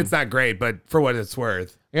mean, it's not great, but for what it's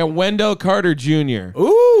worth. I got Wendell Carter Jr.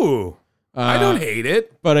 Ooh. I don't hate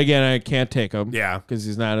it. But again, I can't take him. Yeah. Because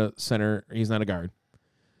he's not a center. He's not a guard.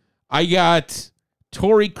 I got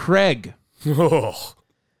Torrey Craig. Oh.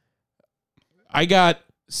 I got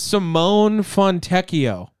Simone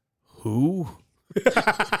Fontecchio. Who?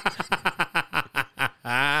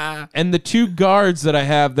 And the two guards that I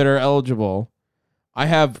have that are eligible, I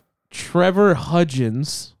have Trevor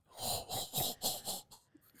Hudgens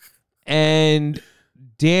and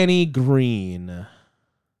Danny Green.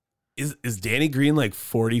 Is Danny Green like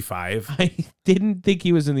 45? I didn't think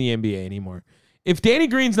he was in the NBA anymore. If Danny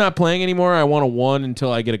Green's not playing anymore, I want a 1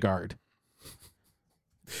 until I get a guard.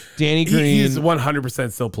 Danny Green. He's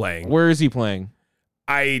 100% still playing. Where is he playing?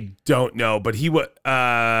 I don't know, but he was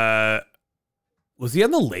he on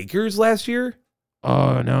the Lakers last year?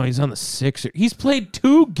 Oh, no, he's on the Sixers. He's played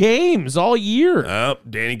 2 games all year. Oh,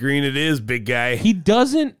 Danny Green it is, big guy. He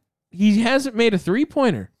hasn't made a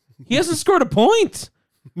 3-pointer. He hasn't scored a point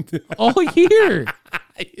all year.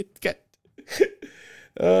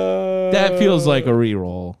 That feels like a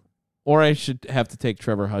reroll. Or I should have to take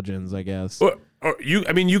Trevor Hudgens, I guess. Or you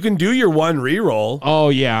can do your 1 reroll. Oh,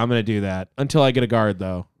 yeah, I'm going to do that. Until I get a guard,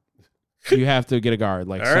 though. You have to get a guard.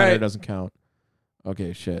 Like, center right. doesn't count.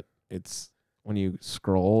 Okay, shit. It's when you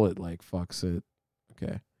scroll, it, like, fucks it.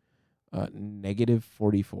 Okay. Negative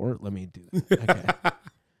 44. Let me do that.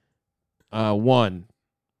 Okay. 1.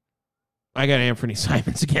 I got Anthony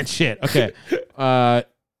Simons again. Shit. Okay.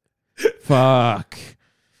 Fuck.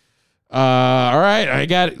 All right. I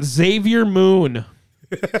got Xavier Moon.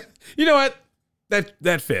 You know what?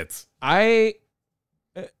 That fits.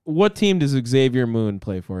 What team does Xavier Moon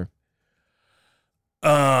play for?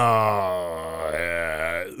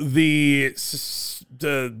 The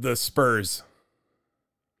Spurs.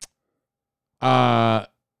 The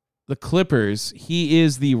Clippers. He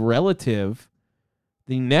is the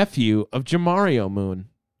nephew of Jamario Moon.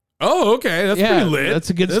 Oh, okay. That's pretty lit. That's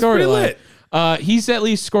a good story. Lit. He's at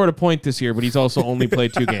least scored a point this year, but he's also only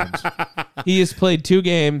played 2 games. He has played 2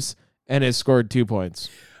 games and has scored 2 points.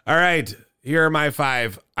 All right. Here are my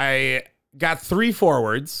 5. I got 3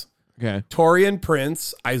 forwards. Okay. Torian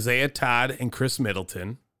Prince, Isaiah Todd, and Chris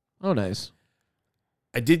Middleton. Oh, nice.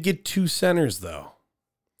 I did get 2 centers, though.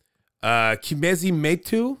 Kimezi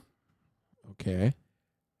Metu. Okay.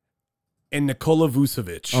 And Nikola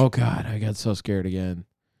Vucevic. Oh, God. I got so scared again.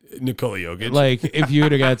 Nikola Jokic. Like, if you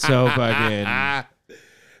would have got so fucking...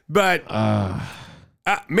 But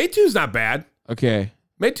Metu's not bad. Okay.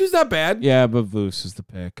 Metu's not bad. Yeah, but Vuce is the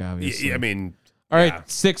pick, obviously. Yeah, I mean... All right,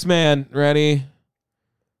 6 man. Ready?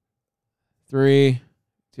 3,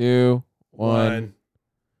 2, 1.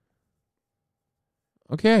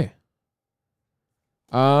 Okay.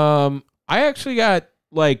 I actually got,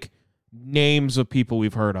 like, names of people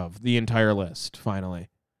we've heard of. The entire list, finally.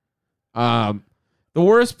 The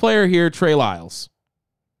worst player here, Trey Lyles.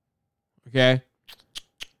 Okay.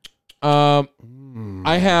 I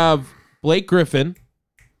have Blake Griffin,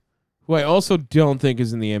 who I also don't think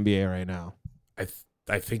is in the NBA right now.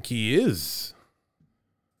 I think he is.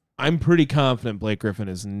 I'm pretty confident Blake Griffin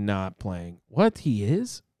is not playing. What? He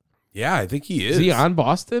is? Yeah, I think he is. Is he on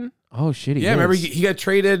Boston? Oh, shit, he is. Remember he got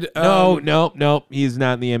traded. No. He's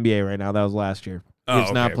not in the NBA right now. That was last year.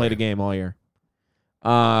 He's not played a game all year.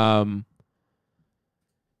 But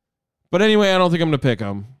anyway, I don't think I'm going to pick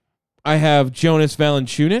him. I have Jonas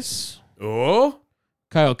Valanciunas. Oh.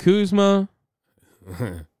 Kyle Kuzma.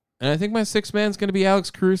 And I think my 6 man's going to be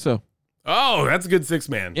Alex Caruso. Oh, that's a good 6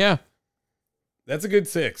 man. Yeah. That's a good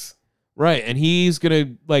 6. Right. And he's going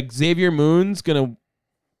to, like, Xavier Moon's going to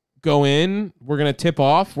go in. We're going to tip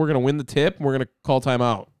off. We're going to win the tip. And we're going to call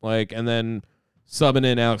timeout. Like, and then subbing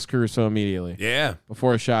in Alex Caruso immediately. Yeah.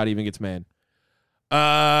 Before a shot even gets made. So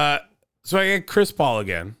I got Chris Paul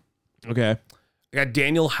again. Okay. I got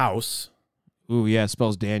Daniel House. Ooh, yeah. It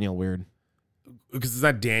spells Daniel weird. Because it's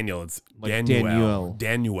not Daniel. It's Like Daniel.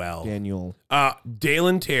 Daniel.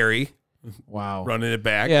 Dalen Terry. Wow. Running it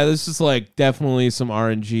back. Yeah, this is like definitely some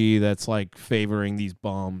RNG that's like favoring these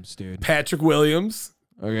bums, dude. Patrick Williams.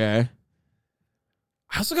 Okay.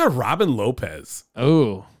 I also got Robin Lopez.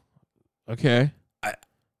 Oh, okay. I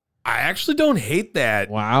actually don't hate that.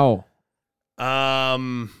 Wow.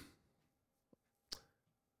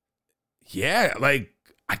 Yeah, like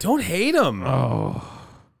I don't hate him. Oh.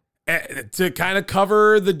 To kind of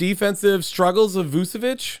cover the defensive struggles of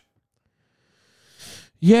Vucevic.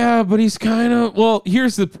 Yeah, but he's kind of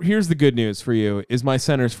here's the good news for you is my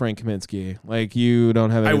center's Frank Kaminsky. Like you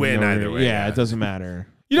don't have I anything win over- either way, Yeah, yeah. it doesn't matter.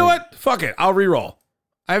 You know what? Fuck it. I'll re-roll.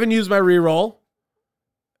 I haven't used my re-roll,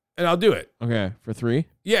 and I'll do it. Okay, for 3?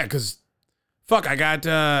 Yeah, because fuck, I got.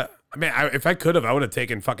 If I could have, I would have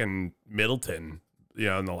taken fucking Middleton.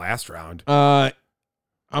 In the last round.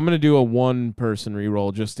 I'm gonna do a 1-person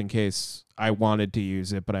reroll just in case I wanted to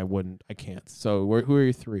use it, but I wouldn't. I can't. So who are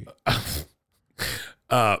your 3?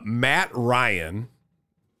 Matt Ryan.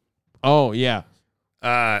 Oh yeah.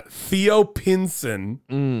 Theo Pinson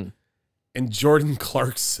Mm. and Jordan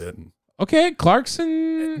Clarkson. Okay,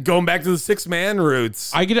 Clarkson. Going back to the 6-man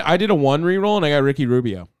roots. I did a 1 reroll and I got Ricky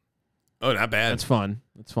Rubio. Oh, not bad. That's fun.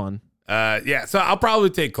 That's fun. Yeah, so I'll probably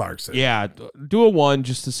take Clarkson. Yeah, do a 1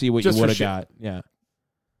 just to see what Just you for would have shit. got. Yeah.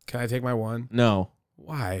 Can I take my 1? No.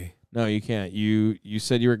 Why? No, you can't. You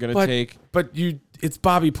said you were gonna take. But it's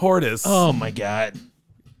Bobby Portis. Oh my god.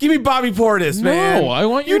 Give me Bobby Portis, man. No, I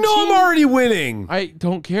want You your know team. I'm already winning. I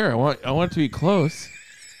don't care. I want it to be close.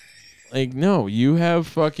 Like no, you have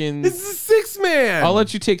fucking. This is a 6-man. I'll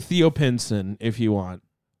let you take Theo Pinson if you want.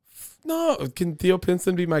 No, can Theo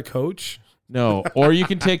Pinson be my coach? No, or you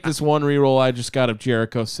can take this 1 reroll I just got of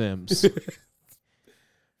Jericho Sims.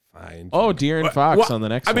 Fine. Oh, De'Aaron Fox on the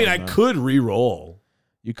next one. I mean, I though. could re-roll.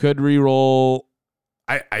 You could reroll,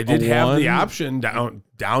 I did have the 1? option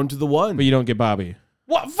down to the 1. but you don't get Bobby.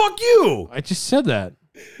 What? Fuck you. I just said that.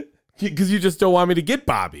 Because you just don't want me to get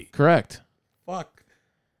Bobby. Correct. Fuck.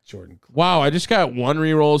 Jordan. Wow, I just got 1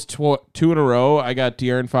 rerolls, 2 in a row. I got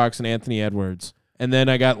De'Aaron Fox and Anthony Edwards. And then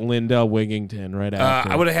I got Lindell Wigington right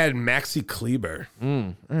after. I would have had Maxi Kleber. All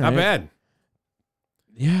Not right. bad.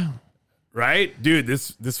 Yeah. Right? Dude,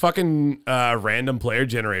 this fucking random player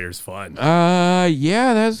generator is fun.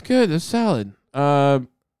 Yeah, that's good. That's solid.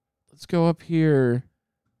 Let's go up here.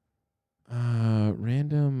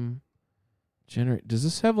 Random generate. Does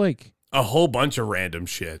this have like A whole bunch of random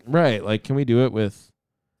shit. right? Like, can we do it with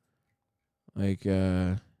like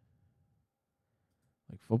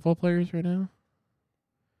football players right now?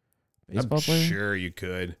 Baseball I'm player. sure you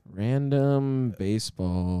could. Random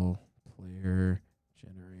baseball player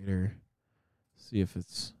generator. See if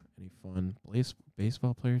it's any fun.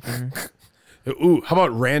 Baseball player generator. Ooh, how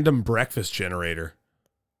about random breakfast generator?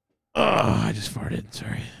 Oh, I just farted.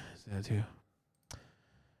 Sorry. Is that too?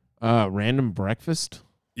 Random breakfast.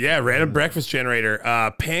 Yeah, random breakfast generator.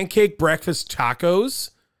 Pancake breakfast tacos.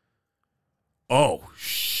 Oh,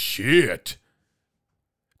 shit.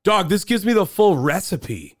 Dog, this gives me the full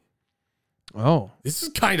recipe. Oh, This is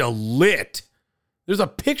kind of lit. There's a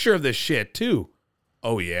picture of this shit, too.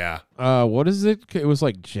 Oh, yeah. what is it? It was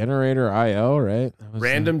like generator IO, right? That was,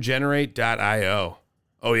 Randomgenerate.io.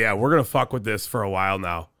 Oh, yeah. We're going to fuck with this for a while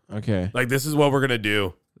now. okay. Like, this is what we're going to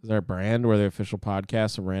do. Is our brand? We're the official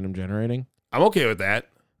podcast of random generating. I'm okay with that.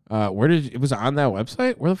 Where did it was on that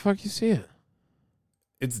website? Where the fuck you see it?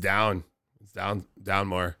 It's down. It's down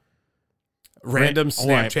more. Random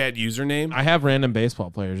Snapchat username. I have random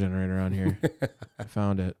baseball player generator on here. I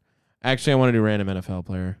found it. Actually, I want to do random NFL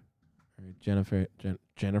player. Jennifer.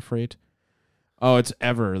 Oh, it's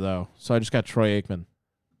ever though. So I just got Troy Aikman.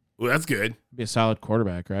 Well, that's good. Be a solid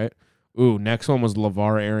quarterback, right? Ooh, next one was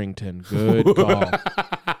LeVar Arrington. Good call.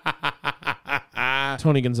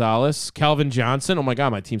 Tony Gonzalez, Calvin Johnson. Oh my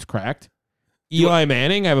God, my team's cracked. Eli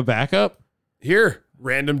Manning. I have a backup. Here,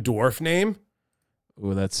 random dwarf name.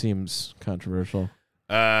 Ooh, that seems controversial.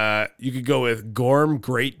 You could go with Gorm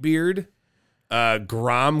Greatbeard,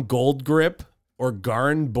 Grom Goldgrip, or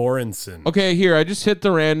Garn Borenson. Okay, here I just hit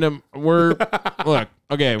the random. Look.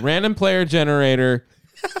 Okay, random player generator.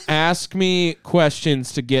 Ask me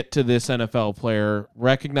questions to get to this NFL player.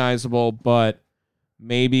 Recognizable, but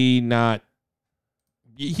maybe not.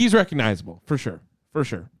 He's recognizable for sure. For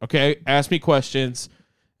sure. Okay, ask me questions,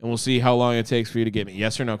 and we'll see how long it takes for you to get me.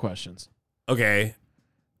 Yes or no questions. Okay.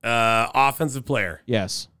 Offensive player.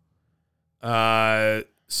 Yes.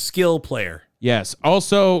 Skill player. Yes.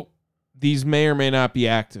 Also, these may or may not be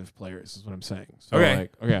active players, is what I'm saying. So Okay.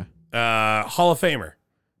 Okay. Hall of Famer.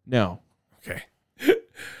 No. Okay.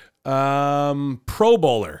 Pro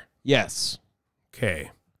Bowler. Yes.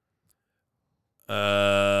 Okay.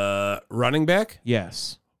 Running back.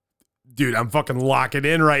 Yes. Dude, I'm fucking locking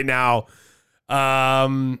in right now.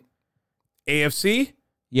 AFC.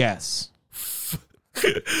 Yes.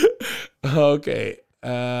 Okay.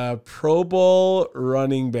 Pro Bowl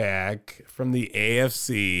running back from the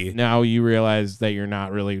AFC. Now you realize that you're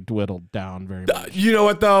not really dwindled down very much. You know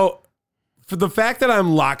what, though? For the fact that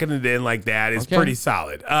I'm locking it in like that is pretty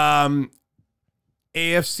solid.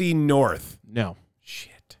 AFC North. No.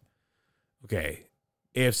 Shit. Okay.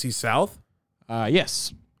 AFC South?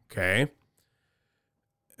 Yes. Okay.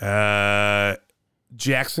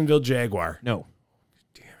 Jacksonville Jaguar. No.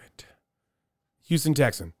 Damn it. Houston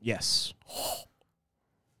Texan. Yes.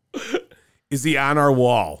 Is he on our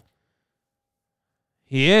wall?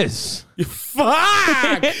 He is.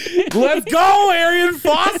 Fuck! Let's go, Arian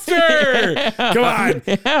Foster! Come on.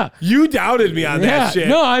 Yeah. You doubted me on that shit.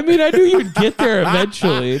 No, I mean, I knew you'd get there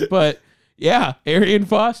eventually, but yeah, Arian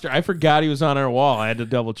Foster. I forgot he was on our wall. I had to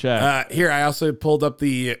double check. Here, I also pulled up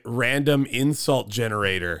the random insult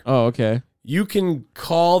generator. Oh, okay. You can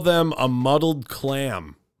call them a muddled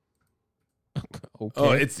clam. Okay.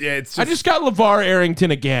 Oh, it's just, I just got LeVar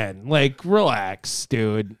Arrington again. Like, relax,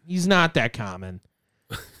 dude. He's not that common.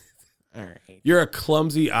 All right. You're a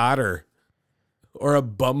clumsy otter or a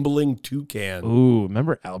bumbling toucan. Ooh,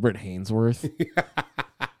 remember Albert Hainsworth?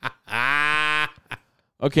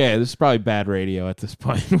 Okay, this is probably bad radio at this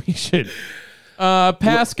point. We should.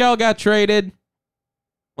 Pascal got traded.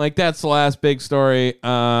 Like, that's the last big story.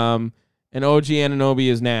 And OG Anunoby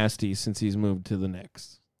is nasty since he's moved to the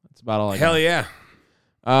Knicks. That's about all I got. Hell yeah.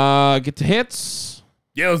 Get to hits.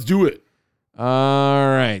 Yeah, let's do it. All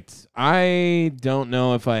right. I don't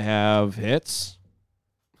know if I have hits.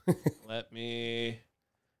 Let me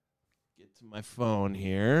get to my phone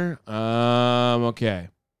here. Okay.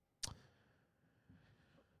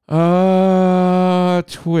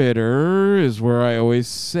 Twitter is where I always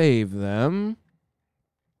save them.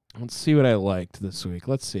 Let's see what I liked this week.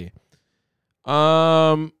 Let's see.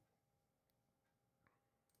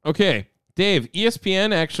 Okay. Dave,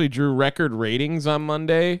 ESPN actually drew record ratings on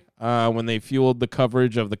Monday when they fueled the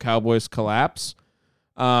coverage of the Cowboys' collapse.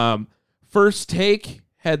 First Take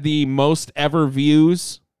had the most ever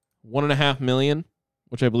views, 1.5 million,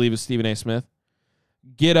 which I believe is Stephen A. Smith.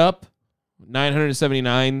 Get Up,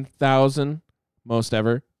 979,000, most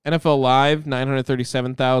ever. NFL Live,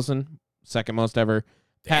 937,000, second most ever.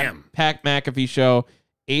 Damn. Pat McAfee Show,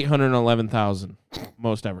 811,000,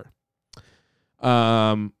 most ever.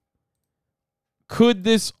 Could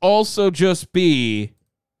this also just be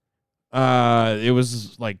it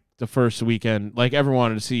was like the first weekend, like everyone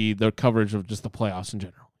wanted to see the coverage of just the playoffs in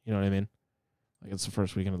general. You know what I mean? Like it's the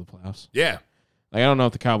first weekend of the playoffs. Yeah. Like I don't know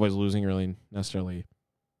if the Cowboys losing really necessarily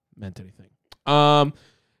meant anything.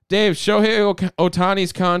 Dave, Shohei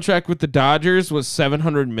Ohtani's contract with the Dodgers was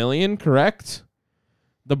 $700 million, correct?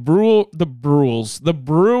 The Brewers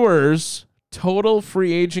total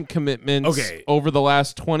free agent commitments over the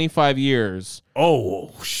last 25 years.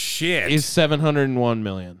 Oh shit. Is $701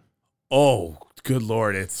 million. Oh, good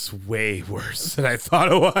Lord. It's way worse than I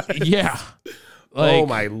thought it was. Yeah. Oh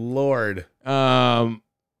my Lord.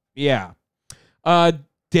 Yeah.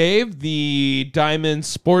 Dave, the Diamond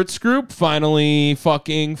Sports Group finally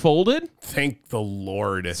fucking folded. Thank the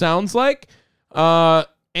Lord. Sounds like.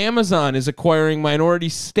 Amazon is acquiring minority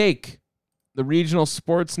stake. The regional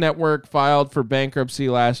sports network filed for bankruptcy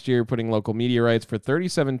last year, putting local media rights for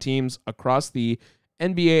 37 teams across the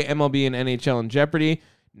NBA, MLB, and NHL in jeopardy.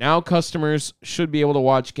 Now customers should be able to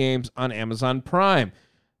watch games on Amazon Prime.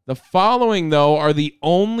 The following, though, are the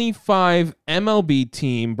only 5 MLB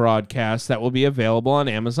team broadcasts that will be available on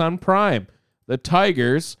Amazon Prime. The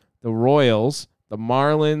Tigers, the Royals, the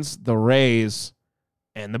Marlins, the Rays,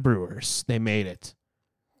 and the Brewers. They made it.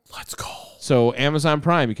 Let's go. So Amazon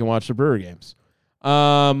Prime, you can watch the Brewer games.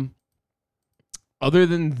 Other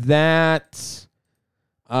than that,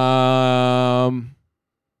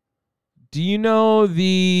 do you know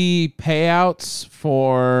the payouts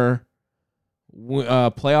for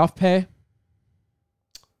playoff pay?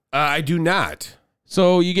 I do not.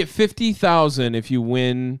 So you get $50,000 if you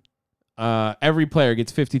win. Every player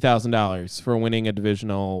gets $50,000 for winning a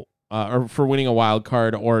divisional or for winning a wild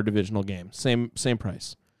card or a divisional game. Same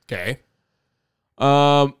price. Okay.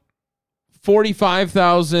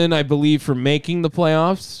 $45,000, I believe, for making the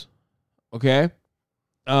playoffs. Okay.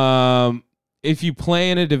 If you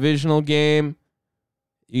play in a divisional game,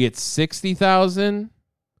 you get $60,000.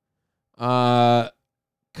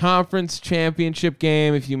 Conference championship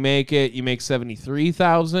game, if you make it, you make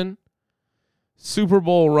 $73,000. Super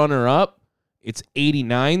Bowl runner up, it's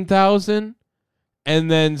 $89,000.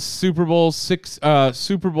 And then Super Bowl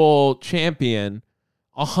champion,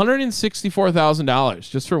 $164,000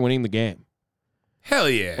 just for winning the game. Hell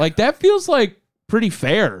yeah. Like that feels like pretty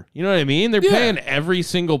fair. You know what I mean? They're paying every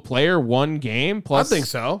single player one game plus. I think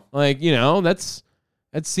so. Like, you know, that's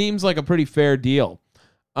It seems like a pretty fair deal.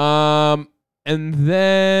 And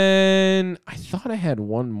then I thought I had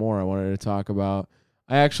one more I wanted to talk about.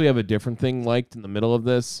 I actually have a different thing liked in the middle of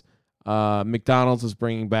this. McDonald's is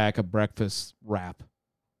bringing back a breakfast wrap.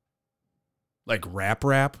 Like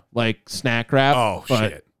wrap? Like snack wrap. Oh,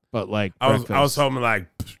 shit. But like I was hoping like...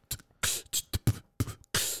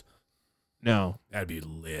 No. That'd be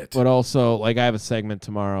lit. But also, like, I have a segment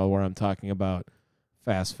tomorrow where I'm talking about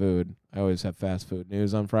fast food. I always have fast food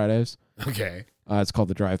news on Fridays. Okay. It's called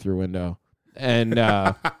The Drive-Thru Window. And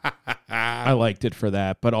I liked it for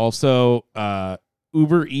that. But also,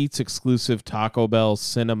 Uber Eats exclusive Taco Bell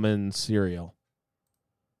cinnamon cereal.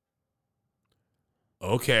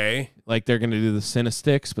 Okay. Like, they're going to do the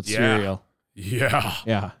Cinna-Sticks, but cereal. Yeah.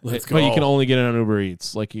 Yeah. Let's go. But you can only get it on Uber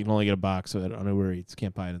Eats. Like, you can only get a box of it on Uber Eats.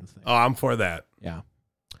 Can't buy it in the thing. Oh, I'm for that. Yeah.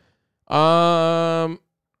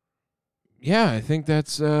 Yeah, I think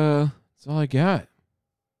that's all I got.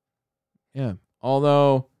 Yeah.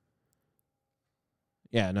 Although,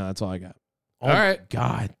 yeah, no, that's all I got. Oh, all right.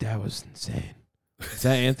 God, that was insane. Is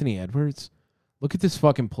that Anthony Edwards? Look at this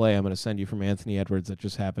fucking play I'm going to send you from Anthony Edwards that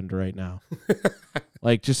just happened right now.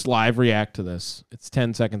 Like, just live react to this. It's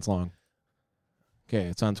 10 seconds long. Okay,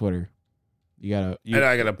 it's on Twitter. I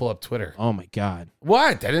gotta pull up Twitter. Oh my God.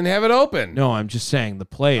 What? I didn't have it open. No, I'm just saying the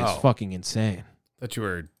play is fucking insane. Thought you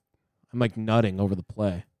were. I'm like nutting over the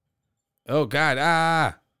play. Oh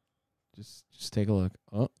God. Just take a look.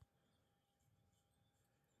 Oh.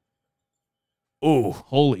 Ooh.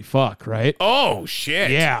 Holy fuck, right? Oh shit.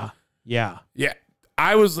 Yeah.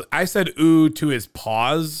 I said ooh to his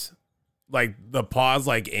pause. Like the pause,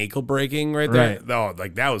 like ankle breaking right there. Right. Oh,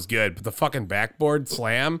 like that was good. But the fucking backboard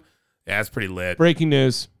slam, yeah, that's pretty lit. Breaking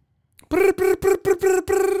news.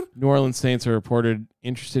 New Orleans Saints are reported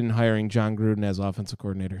interested in hiring John Gruden as offensive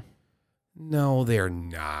coordinator. No, they're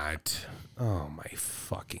not. Oh my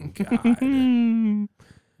fucking God.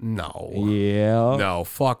 No. Yeah. No,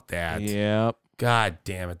 fuck that. Yep. God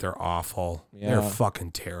damn it, they're awful. Yeah. They're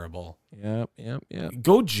fucking terrible. Yep.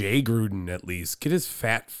 Go Jay Gruden at least. Get his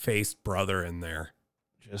fat-faced brother in there.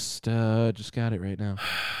 Just got it right now.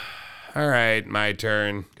 All right, my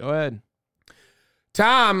turn. Go ahead.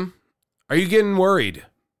 Tom, are you getting worried?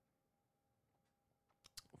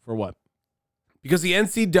 For what? Because the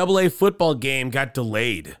NCAA football game got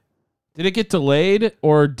delayed. Did it get delayed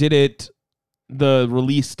or the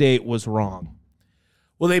release date was wrong?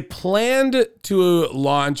 Well, they planned to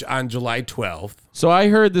launch on July 12th. So I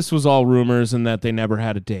heard this was all rumors and that they never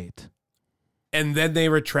had a date. And then they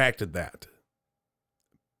retracted that.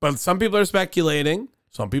 But some people are speculating,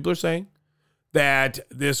 some people are saying that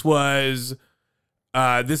this is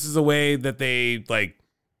a way that they like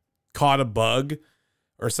caught a bug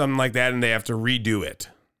or something like that and they have to redo it.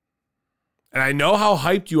 And I know how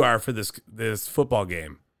hyped you are for this football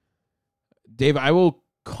game. Dave, I will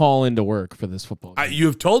call into work for this football game. You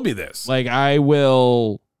have told me this. Like I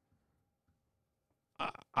will.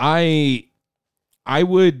 I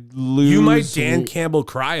would lose. You might Dan Campbell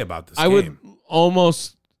cry about this game.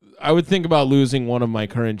 I would think about losing one of my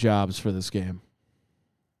current jobs for this game.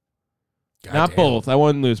 God Not damn. both. I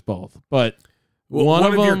wouldn't lose both, but One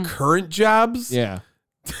of them, your current jobs? Yeah.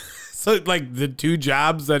 So like the two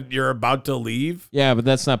jobs that you're about to leave? Yeah, but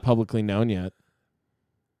that's not publicly known yet.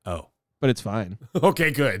 Oh. But it's fine.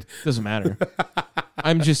 Okay, good. Doesn't matter.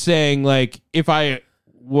 I'm just saying, like, if I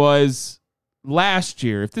was last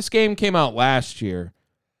year, if this game came out last year,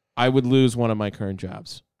 I would lose one of my current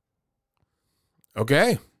jobs.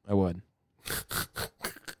 Okay. I would.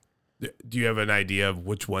 Do you have an idea of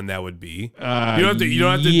which one that would be? You don't have to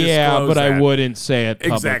yeah, disclose but that. I wouldn't say it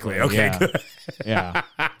publicly. Exactly. Okay, yeah. good. Yeah.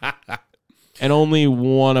 And only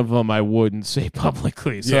one of them I wouldn't say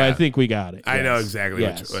publicly. So Yeah. I think we got it. I know Yes. exactly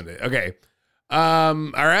Yes. which one it is. Okay.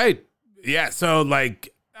 All right. Yeah, so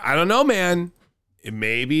like I don't know, man.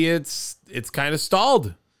 Maybe it's kind of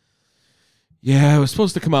stalled. Yeah, it was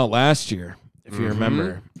supposed to come out last year, if you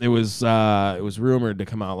remember. It was rumored to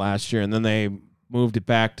come out last year, and then they moved it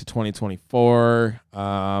back to 2024.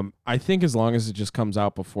 I think as long as it just comes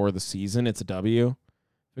out before the season, it's a W.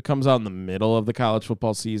 If it comes out in the middle of the college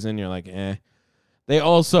football season, you're like, eh. They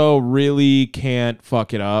also really can't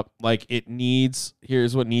fuck it up. Like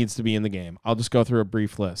here's what needs to be in the game. I'll just go through a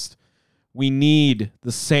brief list. We need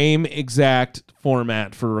the same exact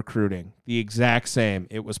format for recruiting. The exact same.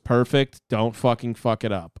 It was perfect. Don't fucking fuck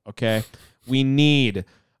it up, okay? We need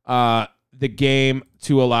the game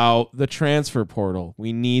to allow the transfer portal.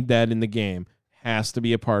 We need that in the game. Has to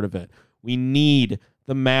be a part of it. We need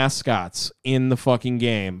the mascots in the fucking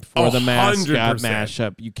game for the mascot 100%.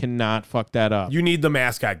 mashup. You cannot fuck that up. You need the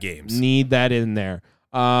mascot games. Need that in there.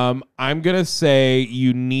 I'm going to say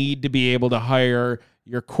you need to be able to hire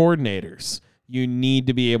your coordinators. You need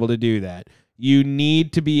to be able to do that. You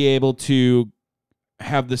need to be able to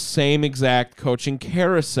have the same exact coaching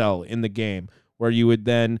carousel in the game where you would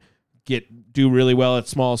then do really well at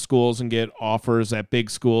small schools and get offers at big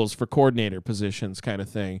schools for coordinator positions kind of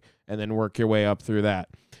thing, and then work your way up through that.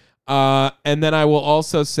 And then I will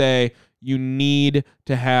also say you need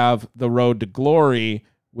to have the road to glory,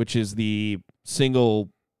 which is the single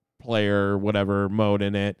player, whatever mode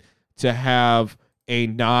in it, to have a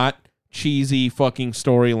not cheesy fucking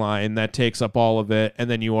storyline that takes up all of it. And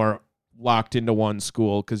then you are locked into one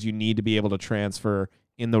school because you need to be able to transfer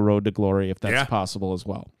in the road to glory if that's possible as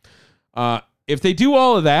well. If they do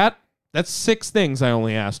all of that, that's 6 things I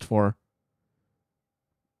only asked for.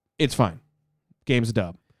 It's fine. Game's a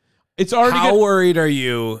dub. It's already. How worried are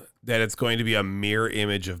you that it's going to be a mirror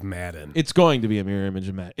image of Madden? It's going to be a mirror image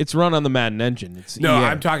of Madden. It's run on the Madden engine. It's no, EA.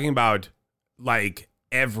 I'm talking about like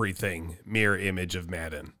everything mirror image of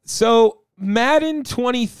Madden. So Madden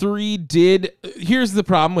 23 did. Here's the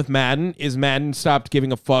problem with Madden is Madden stopped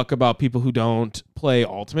giving a fuck about people who don't play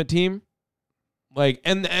Ultimate Team. Like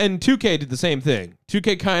and 2K did the same thing.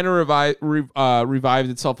 2K kind of revived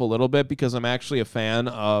itself a little bit because I'm actually a fan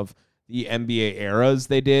of the NBA eras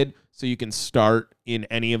they did. So you can start in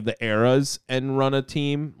any of the eras and run a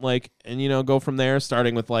team, like, and go from there,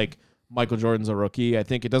 starting with like Michael Jordan's a rookie. I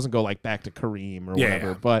think it doesn't go like back to Kareem or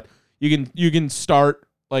whatever, but you can start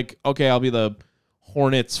like, okay, I'll be the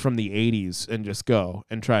Hornets from the 80s and just go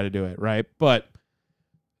and try to do it, right? But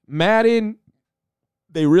Madden,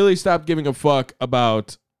 they really stopped giving a fuck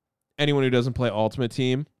about anyone who doesn't play Ultimate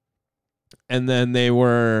Team. And then they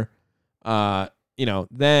were,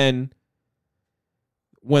 then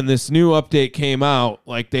when this new update came out,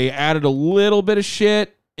 like they added a little bit of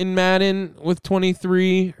shit in Madden with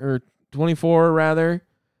 23 or 24 rather.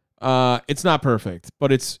 It's not perfect,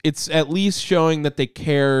 but it's at least showing that they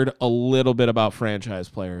cared a little bit about franchise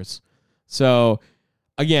players. So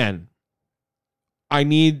again,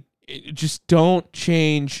 just don't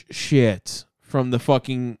change shit from the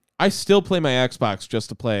fucking. I still play my Xbox just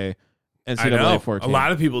to play NCAA 14. A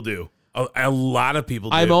lot of people do. A lot of people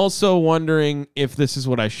do. I'm also wondering if this is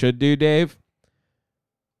what I should do, Dave.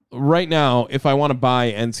 Right now, if I want to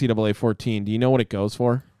buy NCAA 14, do you know what it goes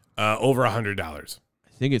for? Over $100. I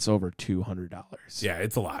think it's over $200. Yeah,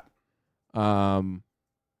 it's a lot. That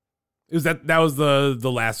was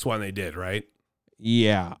the last one they did, right?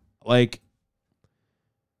 Yeah. Like,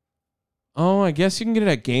 oh, I guess you can get it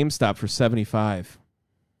at GameStop for $75.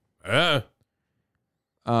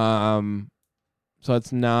 So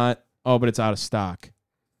it's not. Oh, but it's out of stock.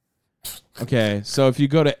 Okay, so if you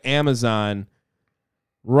go to Amazon,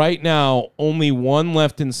 right now, only one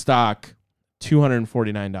left in stock,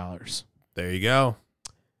 $249. There you go.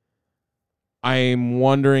 I'm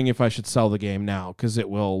wondering if I should sell the game now because it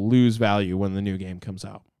will lose value when the new game comes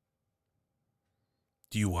out.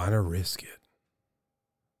 Do you want to risk it?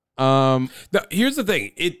 Now, here's the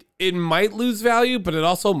thing. It might lose value, but it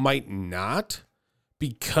also might not.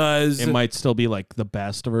 Because it might still be like the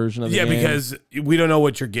best version of the game. Yeah, because we don't know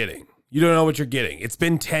what you're getting. You don't know what you're getting. It's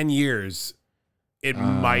been 10 years. It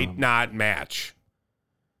might not match.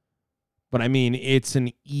 But I mean, it's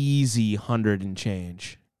an easy 100 and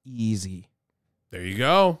change. Easy. There you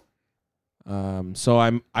go.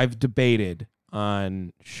 So I've debated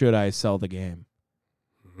on should I sell the game.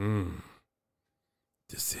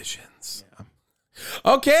 Decisions. Yeah.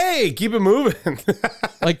 Okay, keep it moving.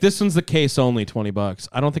 Like this one's the case only, $20.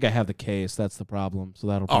 I don't think I have the case. That's the problem. So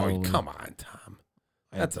that'll probably. Oh, come on, Tom.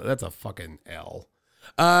 That's a fucking L.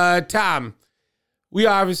 Tom, we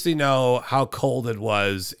obviously know how cold it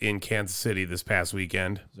was in Kansas City this past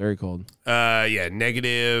weekend. Very cold. Yeah,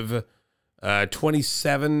 negative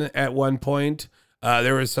 27 at one point.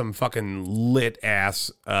 There was some fucking lit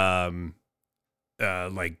ass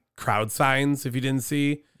like crowd signs if you didn't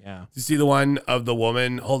see. Yeah. You see the one of the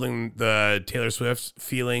woman holding the Taylor Swift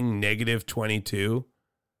feeling negative 22?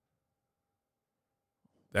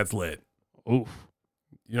 That's lit. Oof.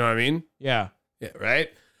 You know what I mean? Yeah. Yeah, right?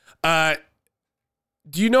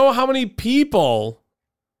 Do you know how many people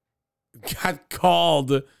got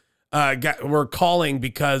called, were calling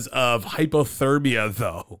because of hypothermia,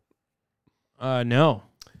 though? No.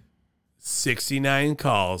 69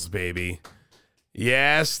 calls, baby.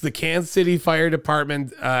 Yes, the Kansas City Fire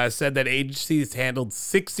Department said that agencies handled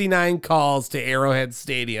 69 calls to Arrowhead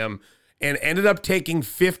Stadium and ended up taking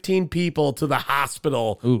 15 people to the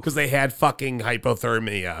hospital because they had fucking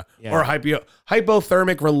hypothermia or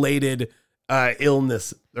hypothermic related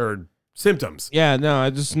illness or symptoms. Yeah, no,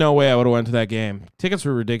 just no way I would have went to that game. Tickets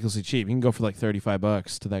were ridiculously cheap. You can go for like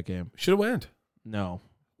 $35 to that game. Should have went. No.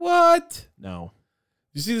 What? No.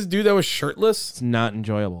 You see this dude that was shirtless? It's not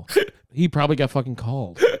enjoyable. He probably got fucking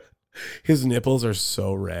called. His nipples are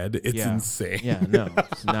so red. It's insane. Yeah, no.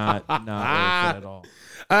 It's not worth it at all.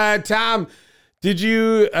 Tom, did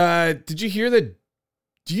you hear that?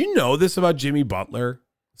 Do you know this about Jimmy Butler?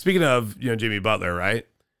 Speaking of, Jimmy Butler, right?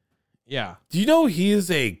 Yeah. Do you know he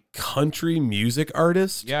is a country music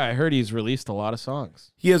artist? Yeah, I heard he's released a lot of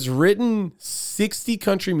songs. He has written 60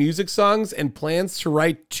 country music songs and plans to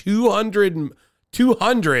write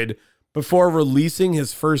 200 before releasing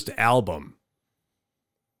his first album.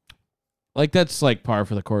 Like, that's like par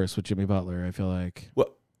for the course with Jimmy Butler, I feel like.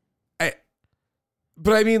 Well, I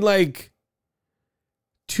mean, like,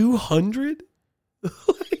 200?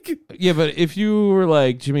 Yeah, but if you were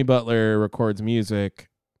like, Jimmy Butler records music,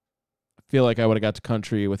 I feel like I would have got to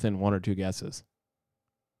country within one or two guesses.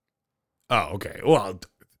 Oh, okay. Well,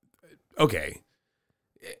 okay.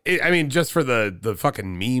 I mean, just for the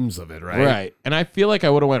fucking memes of it, right? Right. And I feel like I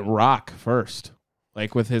would have went rock first.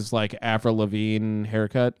 Like with his like Avril Lavigne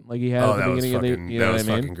haircut like he had at the beginning of the, that was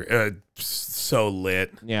fucking great. So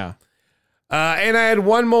lit. Yeah. And I had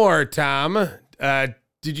one more, Tom.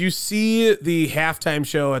 Did you see the halftime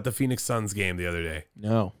show at the Phoenix Suns game the other day?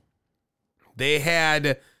 No. They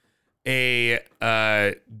had a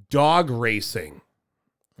dog racing.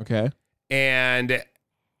 Okay. And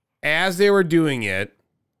as they were doing it,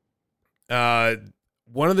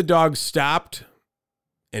 one of the dogs stopped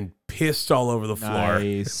and pissed all over the floor.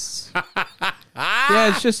 Nice. Yeah,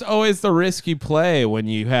 it's just always the risk you play when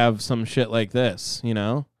you have some shit like this,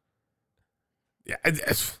 Yeah. I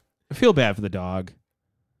feel bad for the dog.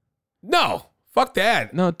 No, fuck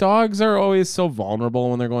that. No, dogs are always so vulnerable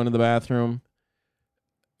when they're going to the bathroom.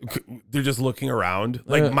 They're just looking around.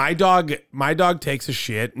 Like my dog takes a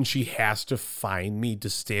shit and she has to find me to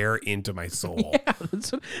stare into my soul. Yeah,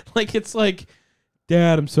 it's like,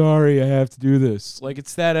 Dad, I'm sorry, I have to do this. Like,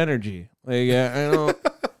 it's that energy. Like, I don't.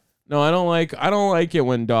 No, I don't like it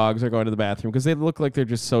when dogs are going to the bathroom because they look like they're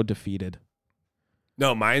just so defeated.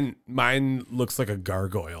 No, mine looks like a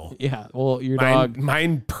gargoyle. Yeah, well, your dog.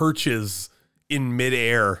 Mine perches in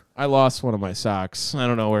midair. I lost one of my socks. I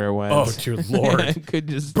don't know where it went. Oh, dear Lord! I could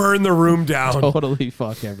just burn the room down. Totally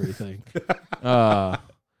fuck everything. Oh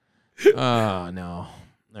no!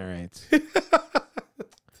 All right.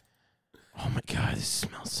 Oh my God, this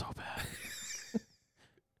smells so bad.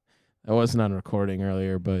 I wasn't on recording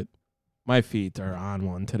earlier, but my feet are on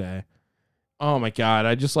one today. Oh my God,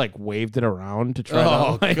 I just like waved it around to try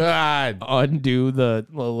to like God. undo the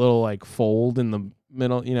little like fold in the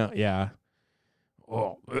middle, yeah.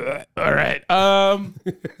 Oh, all right.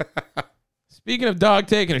 Speaking of dog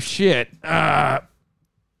taking a shit,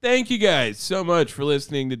 thank you guys so much for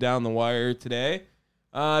listening to Down the Wire today.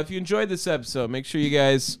 If you enjoyed this episode, make sure you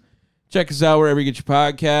guys check us out wherever you get your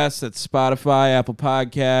podcasts. That's Spotify, Apple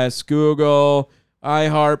Podcasts, Google,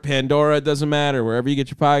 iHeart, Pandora. It doesn't matter. Wherever you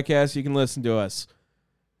get your podcasts, you can listen to us.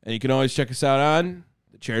 And you can always check us out on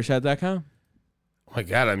thechairshot.com. Oh my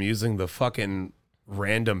God, I'm using the fucking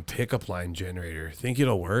random pickup line generator. Think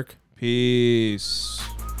it'll work? Peace.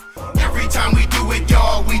 Every time we do it,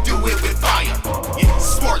 y'all, we do it with fire. Yeah,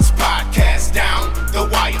 sports podcast down the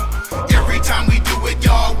wire. Every time we do it,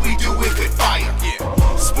 y'all, we do it with fire.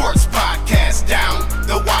 Yeah, sports podcast down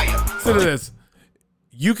the wire. Listen to this.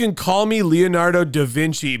 You can call me Leonardo da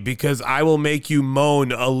Vinci because I will make you moan,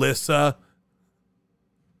 Alyssa.